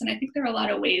ergonomics, and I think there are a lot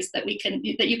of ways that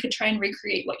you could try and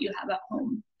recreate what you have at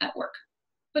home at work.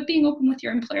 But being open with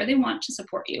your employer, they want to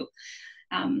support you.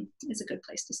 Is a good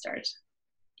place to start.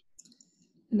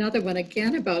 Another one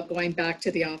again about going back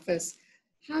to the office.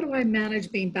 How do I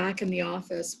manage being back in the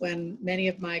office when many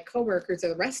of my coworkers or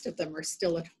the rest of them are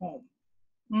still at home?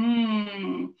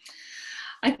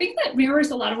 I think that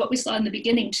mirrors a lot of what we saw in the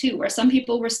beginning too, where some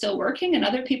people were still working and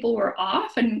other people were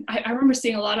off. And I remember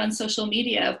seeing a lot on social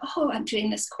media of, oh, I'm doing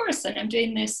this course and I'm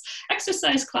doing this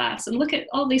exercise class and look at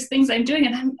all these things I'm doing.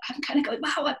 And I'm kind of going,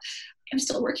 wow, I'm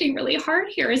still working really hard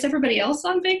here. Is everybody else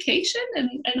on vacation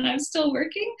and I'm still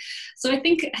working? So I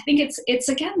think it's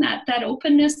again, that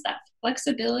openness, that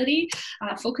flexibility,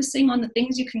 focusing on the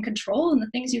things you can control and the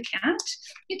things you can't.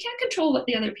 You can't control what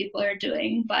the other people are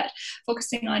doing, but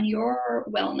focusing on your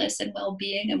wellness and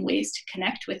well-being and ways to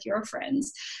connect with your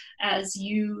friends as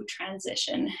you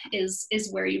transition is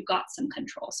where you've got some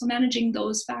control. So managing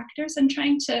those factors and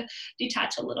trying to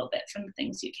detach a little bit from the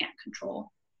things you can't control.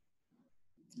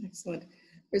 Excellent.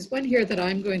 There's one here that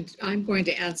I'm going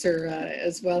to answer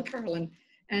as well, Carlyn,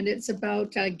 and it's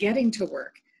about getting to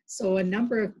work. So a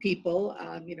number of people,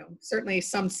 certainly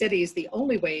some cities, the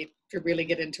only way to really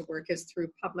get into work is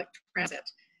through public transit.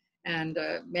 And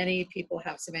many people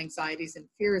have some anxieties and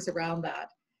fears around that.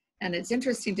 And it's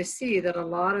interesting to see that a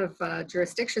lot of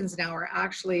jurisdictions now are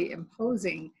actually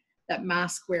imposing that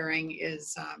mask wearing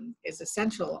is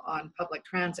essential on public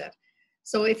transit.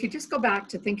 So if you just go back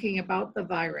to thinking about the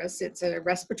virus, it's a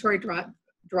respiratory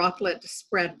droplet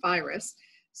spread virus.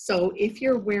 So if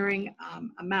you're wearing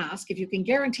a mask, if you can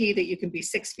guarantee that you can be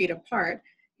 6 feet apart,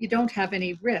 you don't have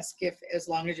any risk as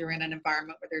long as you're in an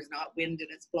environment where there's not wind and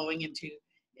it's blowing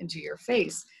into your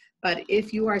face. But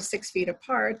if you are 6 feet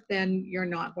apart, then you're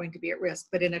not going to be at risk.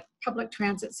 But in a public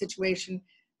transit situation,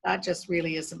 that just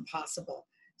really isn't possible.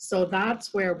 So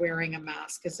that's where wearing a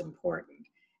mask is important.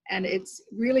 And it's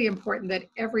really important that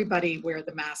everybody wear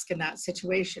the mask in that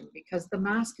situation, because the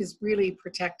mask is really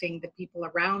protecting the people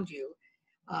around you,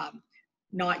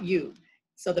 not you.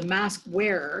 So the mask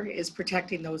wearer is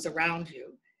protecting those around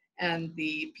you, and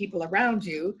the people around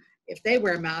you, if they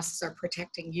wear masks, are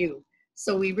protecting you.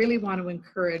 So we really want to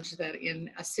encourage that in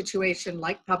a situation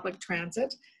like public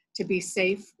transit, to be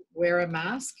safe, wear a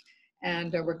mask.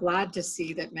 And we're glad to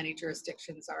see that many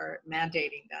jurisdictions are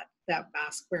mandating that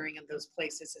mask wearing in those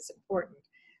places is important.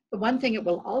 The one thing it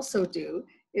will also do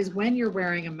is when you're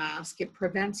wearing a mask, it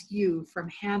prevents you from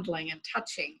handling and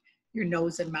touching your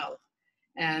nose and mouth.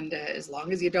 And as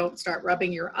long as you don't start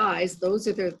rubbing your eyes, those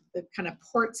are the kind of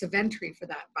ports of entry for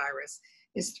that virus,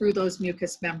 is through those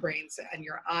mucous membranes and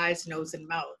your eyes, nose, and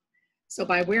mouth. So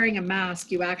by wearing a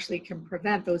mask, you actually can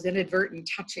prevent those inadvertent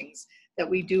touchings that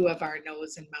we do of our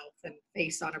nose and mouth and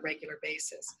face on a regular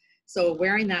basis. So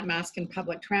wearing that mask in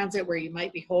public transit, where you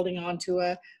might be holding on to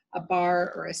a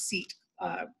bar or a seat,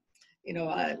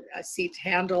 a seat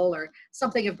handle or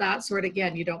something of that sort,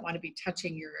 again, you don't want to be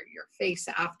touching your face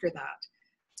after that.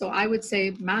 So I would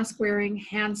say mask wearing,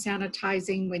 hand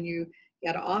sanitizing when you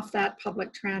get off that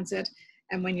public transit,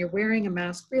 and when you're wearing a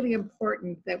mask, really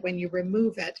important that when you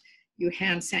remove it, you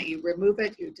remove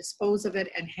it, you dispose of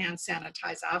it, and hand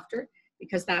sanitize after,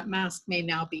 because that mask may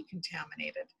now be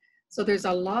contaminated. So there's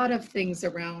a lot of things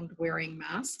around wearing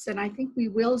masks, and I think we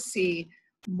will see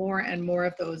more and more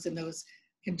of those in those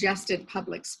congested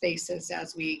public spaces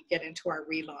as we get into our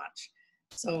relaunch.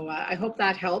 So I hope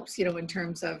that helps, in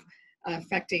terms of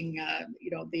affecting,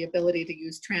 the ability to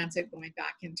use transit going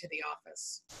back into the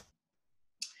office.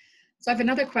 So I have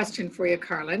another question for you,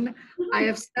 Carlyn. I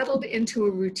have settled into a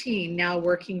routine now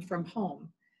working from home.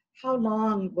 How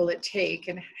long will it take,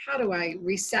 and how do I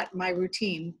reset my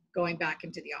routine going back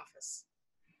into the office?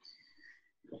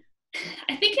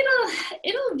 I think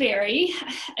it'll vary.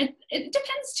 It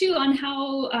depends too on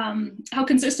how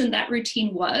consistent that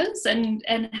routine was, and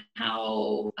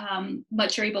how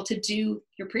much you're able to do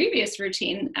your previous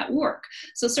routine at work.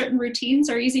 So certain routines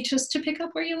are easy just to pick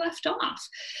up where you left off,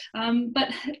 but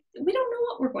we don't know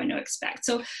what we're going to expect.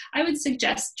 So I would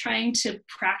suggest trying to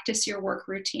practice your work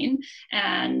routine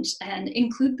and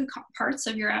include the parts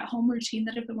of your at-home routine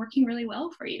that have been working really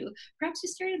well for you. Perhaps you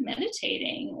started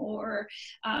meditating or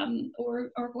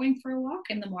going for a walk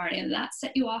in the morning, and that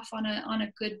set you off on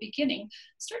a good beginning.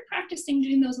 Start practicing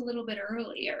doing those a little bit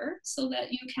earlier so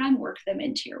that you can work them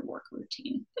into your work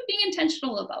routine, but being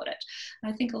intentional about it.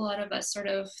 I think a lot of us sort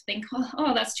of think,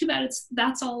 oh, that's too bad,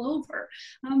 that's all over.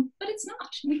 But it's not.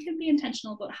 We can be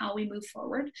intentional about how we move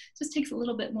forward. It just takes a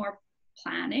little bit more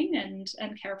planning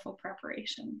and careful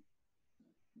preparation.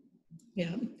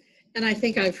 Yeah, and I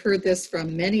think I've heard this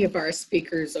from many of our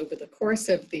speakers over the course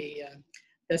of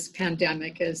this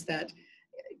pandemic, is that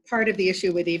part of the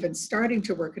issue with even starting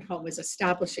to work at home is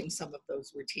establishing some of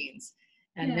those routines.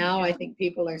 And now I think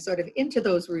people are sort of into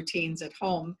those routines at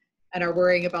home and are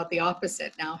worrying about the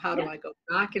opposite. Now, how do I go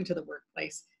back into the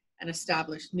workplace and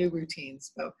establish new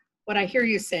routines? But what I hear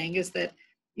you saying is that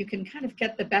you can kind of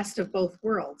get the best of both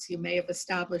worlds. You may have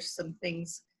established some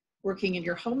things working in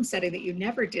your home setting that you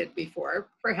never did before,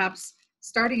 perhaps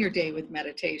starting your day with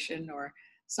meditation or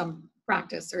some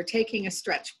practice, or taking a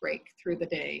stretch break through the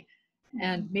day.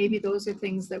 And maybe those are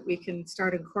things that we can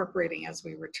start incorporating as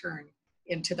we return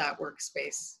into that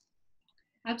workspace.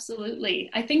 Absolutely.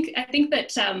 I think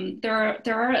that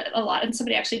there are a lot, and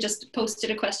somebody actually just posted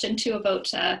a question too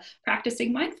about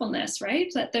practicing mindfulness, right?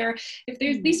 That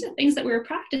these are things that we're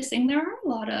practicing. There are a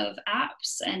lot of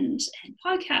apps and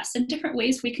podcasts and different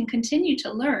ways we can continue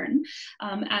to learn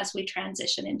as we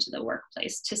transition into the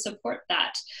workplace to support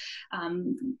that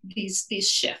these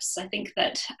shifts. I think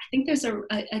there's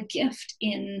a gift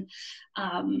in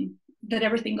that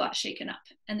everything got shaken up,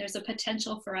 and there's a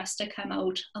potential for us to come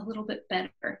out a little bit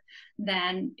better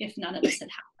than if none of this had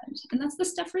And that's the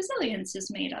stuff resilience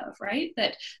is made of, right?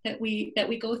 That we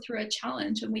go through a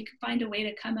challenge and we can find a way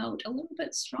to come out a little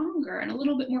bit stronger and a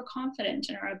little bit more confident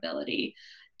in our ability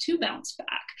to bounce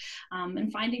back,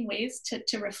 and finding ways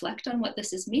to reflect on what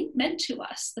this is meant to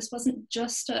us. This wasn't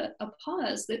just a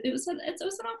pause. It was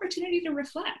an opportunity to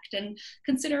reflect and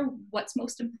consider what's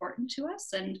most important to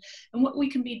us and what we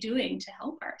can be doing to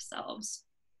help ourselves.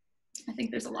 I think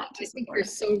there's a lot to support. I think you're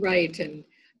so right. And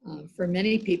for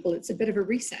many people, it's a bit of a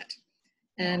reset.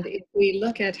 And if we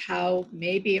look at how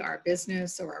maybe our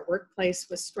business or our workplace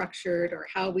was structured or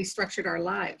how we structured our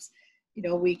lives, you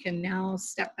know, we can now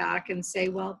step back and say,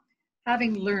 well,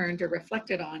 having learned or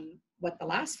reflected on what the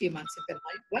last few months have been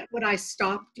like, what would I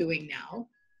stop doing now?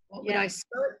 What would I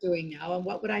start doing now? And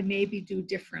what would I maybe do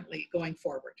differently going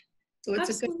forward? So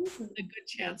it's a good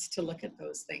chance to look at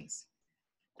those things.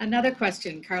 Another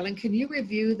question, Carlyn, can you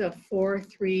review the 4,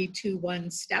 3, 2, 1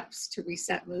 steps to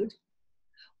reset mood?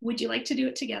 Would you like to do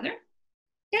it together?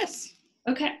 Yes.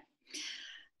 Okay.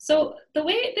 So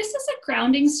this is a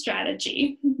grounding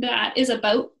strategy that is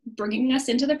about bringing us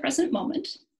into the present moment,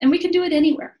 and we can do it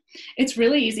anywhere. It's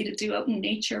really easy to do out in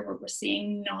nature where we're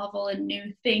seeing novel and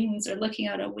new things or looking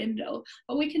out a window,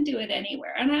 but we can do it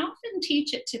anywhere. And I often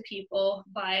teach it to people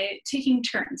by taking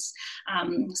turns.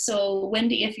 So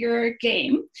Wendy, if you're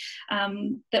game,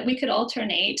 that we could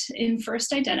alternate in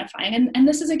first identifying, and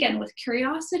this is again with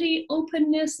curiosity,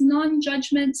 openness,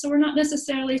 non-judgment. So we're not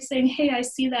necessarily saying, hey, I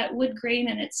see that wood grain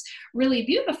and it's really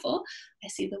beautiful. I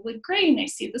see the wood grain, I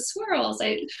see the swirls.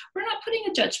 We're not putting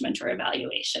a judgment or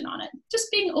evaluation on it,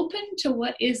 just being open to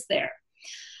what is there.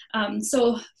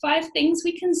 So 5 things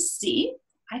we can see.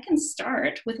 I can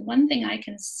start with one thing I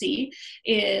can see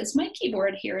is my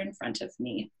keyboard here in front of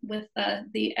me with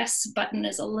the S button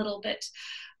is a little bit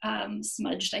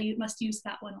smudged. I must use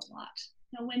that one a lot.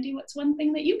 Now, Wendy, what's one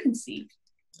thing that you can see?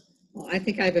 Well, I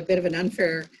think I have a bit of an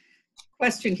unfair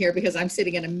question here because I'm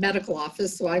sitting in a medical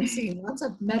office, so I'm seeing lots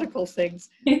of medical things.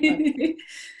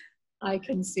 I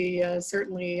can see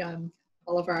certainly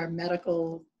all of our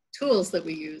medical tools that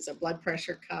we use, a blood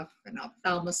pressure cuff, an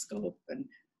ophthalmoscope, and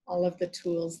all of the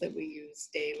tools that we use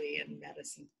daily in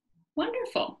medicine.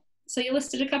 Wonderful. So you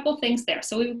listed a couple things there.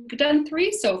 So we've done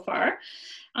 3 so far.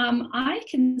 I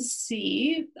can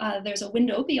see there's a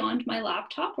window beyond my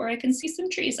laptop where I can see some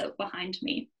trees out behind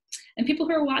me. And people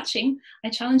who are watching, I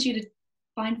challenge you to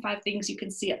find 5 things you can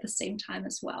see at the same time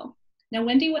as well. Now,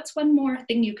 Wendy, what's one more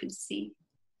thing you can see?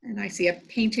 And I see a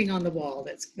painting on the wall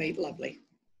that's quite lovely.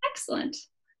 Excellent.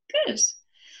 Good.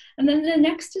 And then the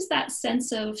next is that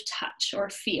sense of touch or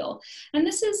feel. And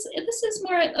this is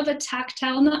more of a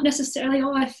tactile, not necessarily,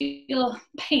 oh, I feel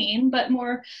pain, but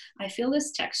more, I feel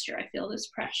this texture, I feel this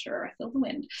pressure, I feel the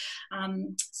wind.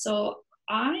 So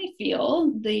I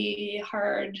feel the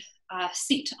hard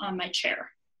seat on my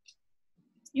chair.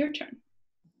 Your turn.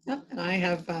 Yep, and I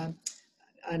have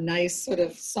a nice sort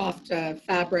of soft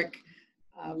fabric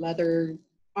leather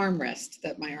armrest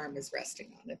that my arm is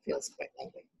resting on. It feels quite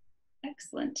lovely.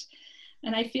 Excellent.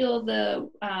 And I feel the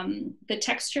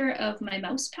texture of my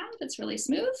mouse pad. It's really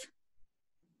smooth.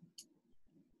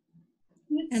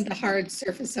 And the hard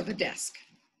surface of a desk.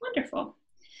 Wonderful.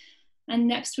 And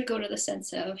next we go to the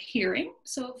sense of hearing.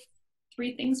 So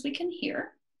 3 things we can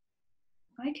hear.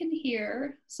 I can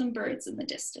hear some birds in the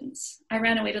distance. I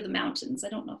ran away to the mountains. I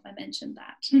don't know if I mentioned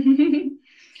that.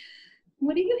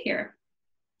 What do you hear?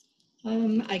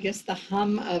 I guess the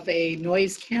hum of a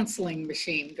noise canceling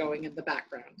machine going in the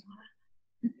background.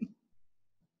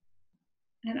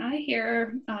 And I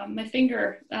hear my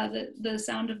finger, the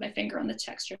sound of my finger on the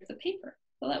texture of the paper.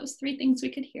 So that was 3 things we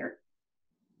could hear.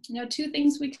 Now 2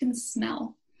 things we can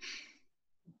smell.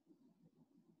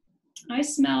 I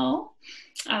smell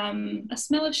a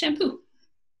smell of shampoo.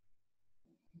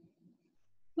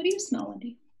 What do you smell,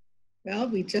 Wendy? Well,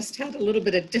 we just had a little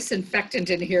bit of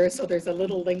disinfectant in here, so there's a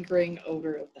little lingering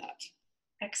odor of that.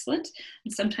 Excellent.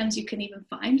 And sometimes you can even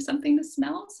find something to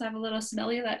smell. So I have a little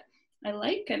smellia that I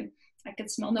like, and I could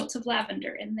smell notes of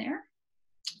lavender in there.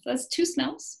 So that's 2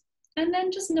 smells. And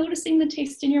then just noticing the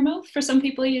taste in your mouth. For some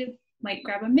people, you might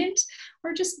grab a mint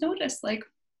or just notice, like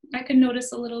I can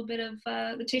notice a little bit of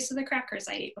the taste of the crackers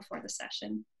I ate before the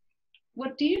session.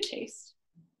 What do you taste?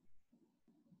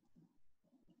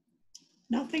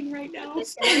 Nothing right now.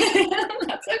 That's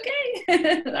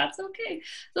okay. That's okay.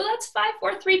 So that's 5,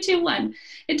 4, 3, 2, 1.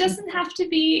 It doesn't have to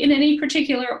be in any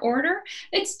particular order.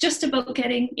 It's just about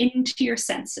getting into your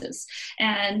senses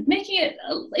and making it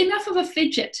enough of a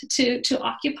fidget to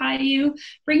occupy you,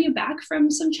 bring you back from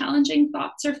some challenging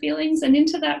thoughts or feelings and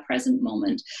into that present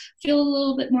moment. Feel a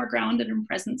little bit more grounded and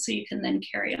present so you can then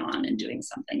carry on in doing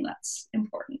something that's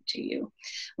important to you.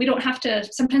 We don't have to,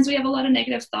 sometimes we have a lot of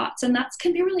negative thoughts, and that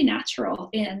can be really natural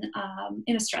in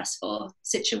a stressful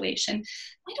situation.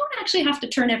 We don't actually have to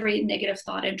turn every negative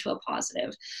thought into a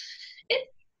positive. It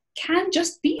can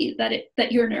just be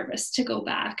that you're nervous to go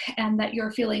back and that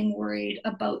you're feeling worried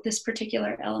about this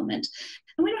particular element.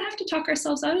 And we don't have to talk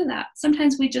ourselves out of that.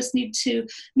 Sometimes we just need to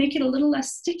make it a little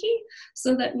less sticky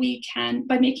so that we can,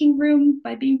 by making room,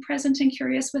 by being present and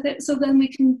curious with it, so then we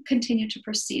can continue to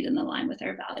proceed in the line with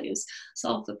our values,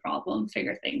 solve the problem,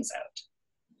 figure things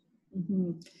out.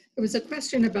 Mm-hmm. There was a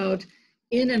question about,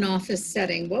 in an office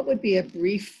setting, what would be a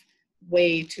brief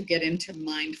way to get into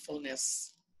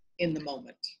mindfulness in the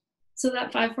moment? So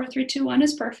that 5, 4, 3, 2, 1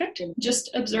 is perfect.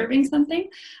 Just observing something.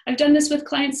 I've done this with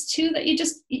clients too, that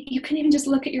you can even just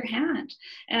look at your hand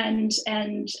and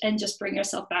just bring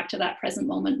yourself back to that present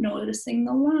moment, noticing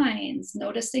the lines,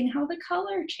 noticing how the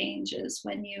color changes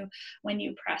when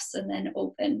you press and then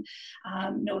open,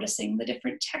 noticing the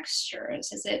different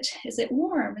textures. Is it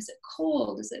warm? Is it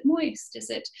cold? Is it moist?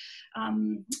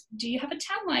 Do you have a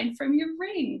tan line from your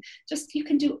ring? Just, you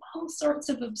can do all sorts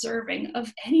of observing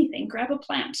of anything. Grab a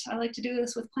plant. I like to do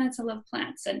this with plants. I love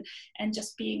plants, and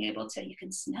just being able to, you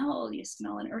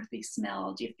smell an earthy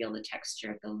smell. Do you feel the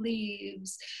texture of the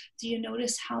leaves? Do you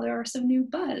notice how there are some new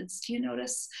buds? Do you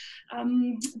notice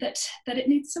that it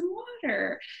needs some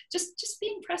water? Just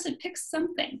being present. Pick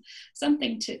something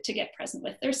to get present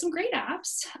with. There's some great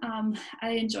apps.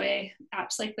 I enjoy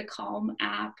apps like the Calm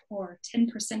app or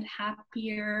 10%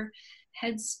 Happier,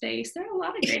 Headspace. There are a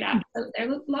lot of great apps out there.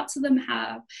 Lots of them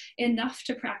have enough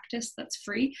to practice that's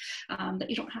free, that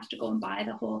you don't have to go and buy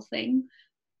the whole thing.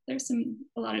 There's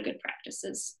a lot of good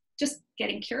practices. Just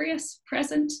getting curious,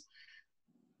 present,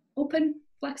 open,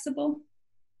 flexible.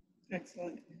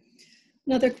 Excellent.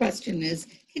 Another question is,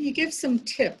 can you give some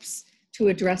tips to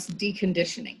address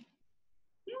deconditioning?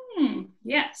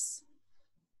 Yes.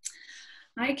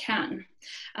 I can.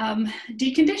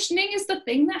 Deconditioning is the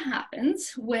thing that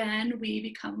happens when we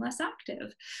become less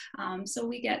active. So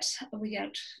we get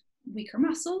weaker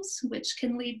muscles, which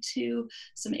can lead to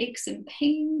some aches and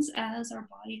pains as our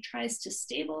body tries to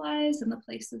stabilize in the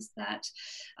places that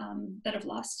have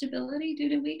lost stability due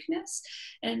to weakness.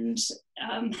 And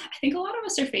I think a lot of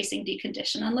us are facing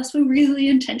decondition unless we really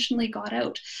intentionally got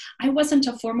out. I wasn't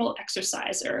a formal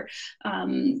exerciser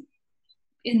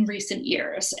in recent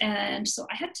years. And so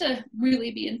I had to really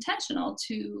be intentional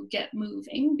to get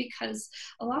moving, because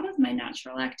a lot of my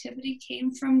natural activity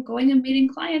came from going and meeting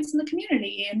clients in the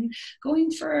community and going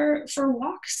for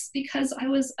walks because I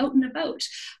was out and about,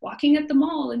 walking at the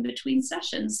mall in between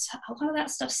sessions. A lot of that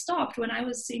stuff stopped when I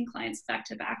was seeing clients back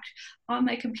to back on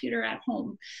my computer at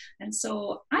home. And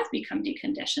so I've become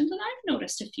deconditioned, and I've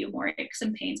noticed a few more aches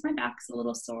and pains. My back's a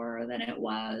little sore than it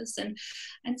was.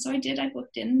 And so I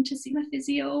booked in to see my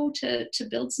physio to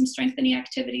build some strengthening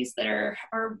activities that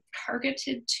are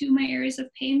targeted to my areas of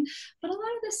pain. But a lot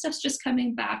of this stuff's just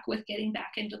coming back with getting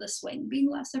back into the swing, being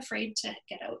less afraid to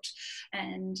get out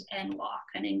and walk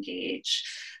and engage,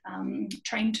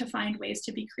 trying to find ways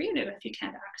to be creative if you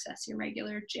can't access your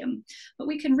regular gym. But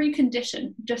we can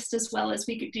recondition just as well as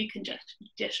we get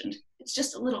deconditioned. It's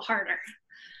just a little harder.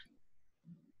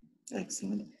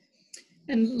 Excellent.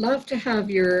 And love to have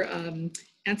your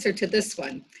answer to this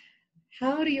one.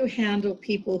 How do you handle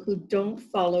people who don't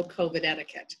follow COVID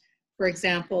etiquette? For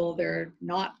example, they're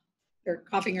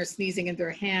coughing or sneezing in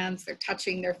their hands, they're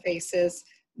touching their faces,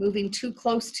 moving too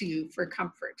close to you for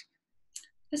comfort.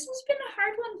 This has been a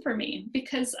hard one for me,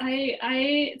 because so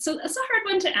it's a hard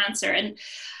one to answer. And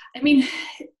I mean,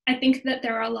 I think that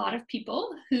there are a lot of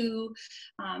people who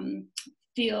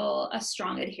feel a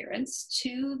strong adherence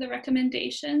to the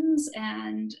recommendations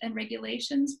and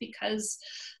regulations because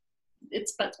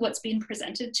it's what's being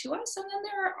presented to us. And then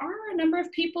there are a number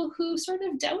of people who sort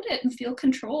of doubt it and feel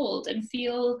controlled and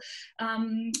feel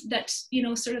that,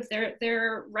 sort of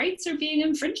their rights are being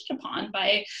infringed upon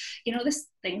by, this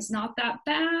thing's not that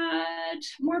bad.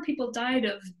 More people died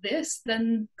of this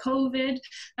than COVID,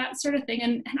 that sort of thing.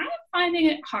 And I'm finding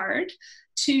it hard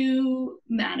to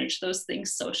manage those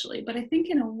things socially. But I think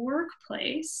in a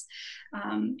workplace,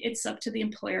 it's up to the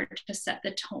employer to set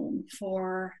the tone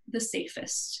for the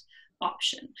safest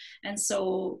option. And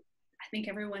so I think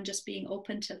everyone just being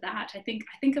open to that. I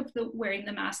think of the wearing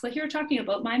the mask, like you were talking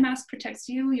about, my mask protects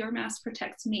you, your mask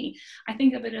protects me. I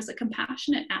think of it as a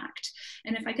compassionate act.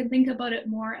 And if I can think about it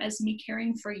more as me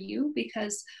caring for you,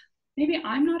 because maybe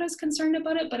I'm not as concerned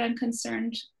about it, but I'm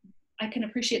concerned, I can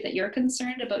appreciate that you're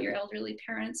concerned about your elderly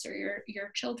parents or your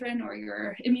children or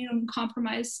your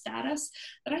immunocompromised status,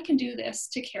 that I can do this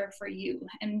to care for you,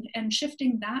 and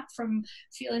shifting that from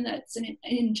feeling that it's an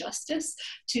injustice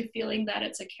to feeling that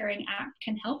it's a caring act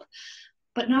can help.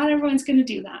 But not everyone's going to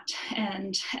do that.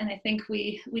 And I think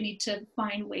we need to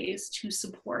find ways to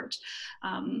support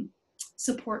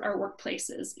our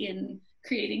workplaces in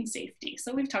creating safety.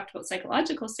 So we've talked about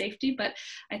psychological safety, but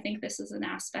I think this is an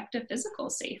aspect of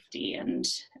physical safety, and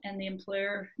the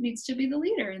employer needs to be the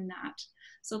leader in that,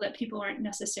 so that people aren't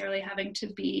necessarily having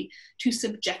to be too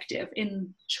subjective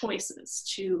in choices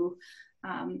to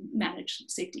manage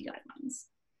safety guidelines.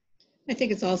 I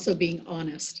think it's also being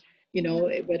honest,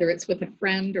 whether it's with a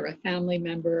friend or a family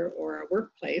member or a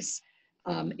workplace.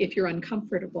 If you're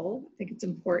uncomfortable, I think it's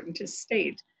important to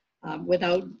state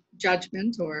without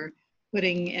judgment or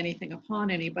putting anything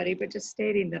upon anybody, but just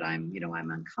stating that I'm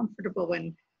uncomfortable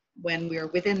when we're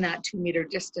within that 2 meter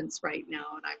distance right now,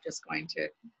 and I'm just going to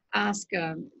ask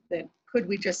that could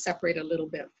we just separate a little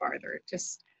bit farther?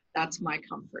 Just that's my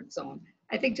comfort zone.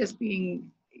 I think just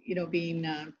being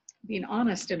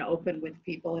honest and open with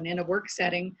people, and in a work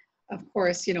setting, of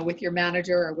course, with your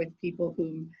manager or with people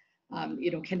who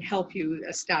can help you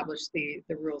establish the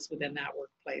rules within that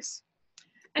workplace.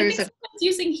 I think sometimes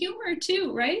using humor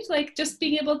too, right? Like just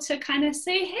being able to kind of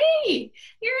say, "Hey,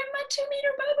 you're in my 2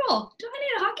 meter bubble. Do I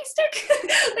need a hockey stick?"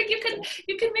 Like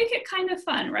you can make it kind of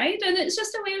fun, right? And it's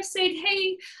just a way of saying,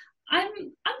 "Hey,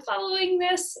 I'm following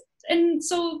this, and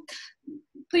so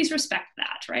please respect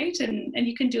that," right? And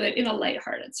you can do it in a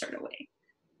lighthearted sort of way.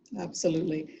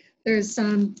 Absolutely. There's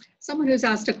someone who's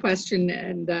asked a question,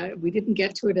 and we didn't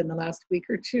get to it in the last week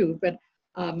or two, but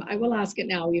I will ask it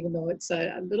now, even though it's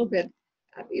a little bit.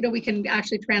 We can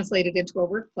actually translate it into a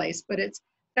workplace, but it's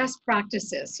best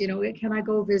practices. Can I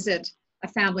go visit a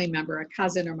family member, a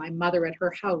cousin, or my mother at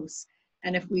her house?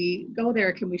 And if we go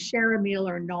there, can we share a meal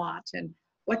or not? And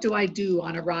what do I do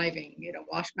on arriving?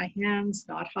 Wash my hands,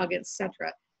 not hug,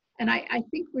 etc. And I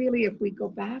think really if we go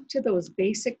back to those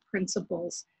basic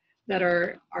principles that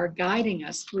are guiding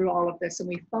us through all of this, and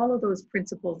we follow those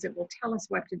principles, it will tell us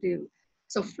what to do.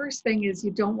 So first thing is,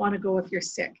 you don't want to go if you're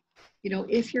sick.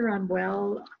 If you're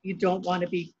unwell, you don't want to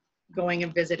be going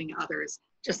and visiting others,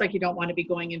 just like you don't want to be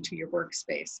going into your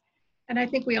workspace. And I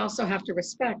think we also have to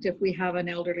respect if we have an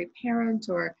elderly parent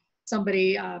or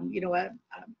somebody,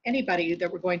 anybody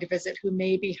that we're going to visit who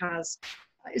maybe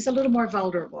is a little more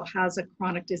vulnerable, has a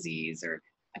chronic disease or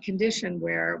a condition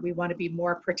where we want to be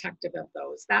more protective of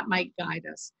those. That might guide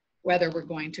us whether we're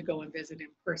going to go and visit in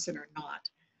person or not.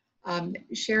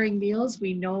 Sharing meals,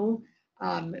 we know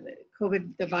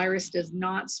COVID, the virus does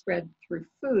not spread through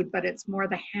food, but it's more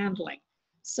the handling.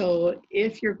 So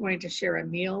if you're going to share a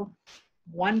meal,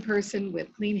 one person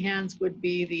with clean hands would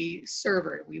be the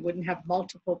server. We wouldn't have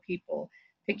multiple people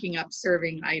picking up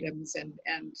serving items and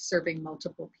serving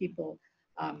multiple people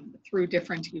through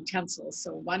different utensils.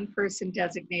 So one person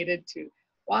designated to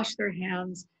wash their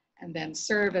hands and then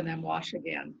serve and then wash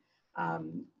again.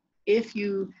 If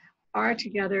you are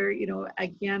together,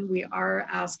 again, we are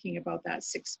asking about that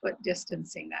 6 foot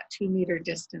distancing, that 2 meter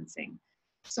distancing.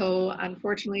 So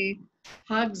unfortunately,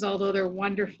 hugs, although they're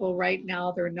wonderful right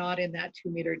now, they're not in that 2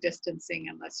 meter distancing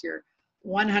unless you're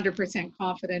 100%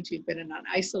 confident you've been in an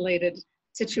isolated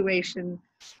situation,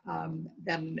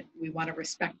 then we want to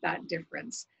respect that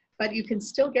difference. But you can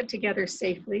still get together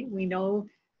safely. We know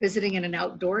visiting in an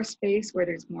outdoor space where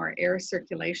there's more air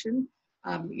circulation,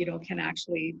 can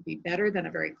actually be better than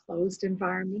a very closed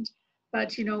environment.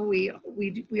 But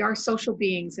we are social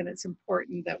beings, and it's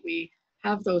important that we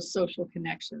have those social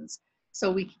connections.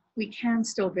 So we can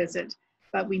still visit,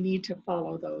 but we need to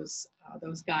follow those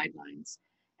guidelines.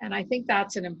 And I think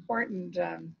that's an important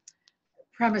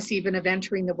premise even of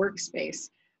entering the workspace.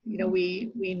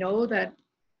 We know that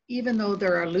even though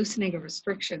there are loosening of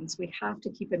restrictions, we have to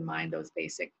keep in mind those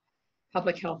basic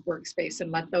public health workspace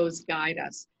and let those guide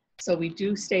us. So we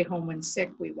do stay home when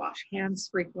sick, we wash hands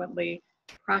frequently,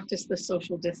 practice the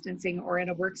social distancing, or in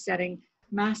a work setting,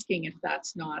 masking if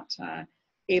that's not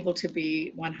able to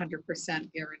be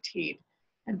 100% guaranteed.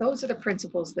 And those are the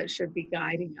principles that should be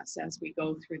guiding us as we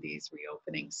go through these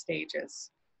reopening stages.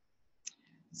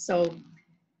 So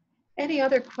any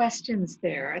other questions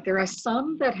there? There are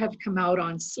some that have come out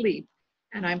on sleep,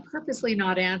 and I'm purposely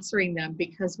not answering them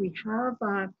because we have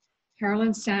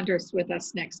Carlyn Sanders with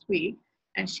us next week,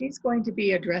 and she's going to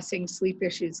be addressing sleep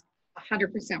issues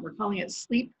 100%. We're calling it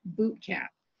Sleep Boot Camp.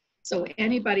 So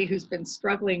anybody who's been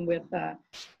struggling with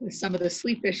some of the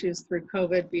sleep issues through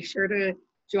COVID, be sure to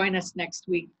join us next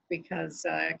week, because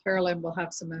Carlyn will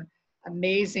have some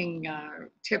amazing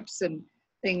tips and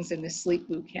things in the Sleep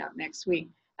Boot Camp next week.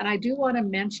 And I do want to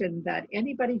mention that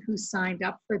anybody who signed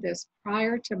up for this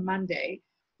prior to Monday,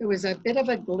 there was a bit of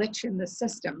a glitch in the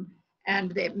system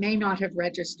and it may not have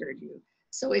registered you.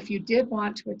 So if you did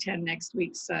want to attend next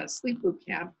week's Sleep Boot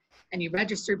Camp and you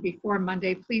registered before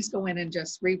Monday, please go in and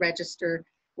just re-register.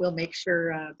 We'll make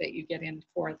sure that you get in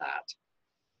for that.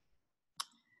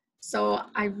 So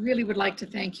I really would like to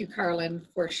thank you, Carlyn,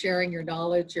 for sharing your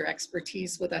knowledge, your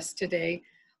expertise with us today.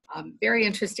 Very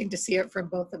interesting to see it from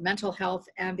both the mental health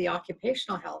and the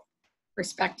occupational health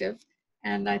perspective.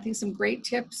 And I think some great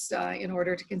tips in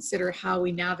order to consider how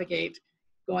we navigate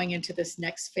going into this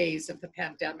next phase of the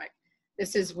pandemic.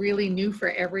 This is really new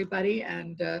for everybody,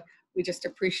 and we just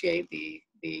appreciate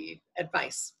the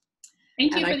advice.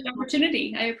 Thank you for the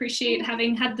opportunity. I appreciate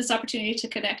having had this opportunity to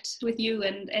connect with you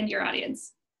and your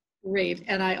audience. Great.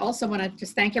 And I also want to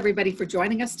just thank everybody for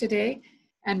joining us today.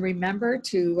 And remember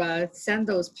to send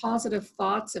those positive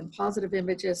thoughts and positive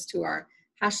images to our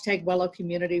 #Wello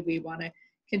community. We want to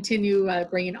continue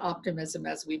bringing optimism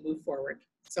as we move forward.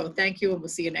 So thank you, and we'll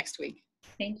see you next week.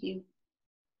 Thank you.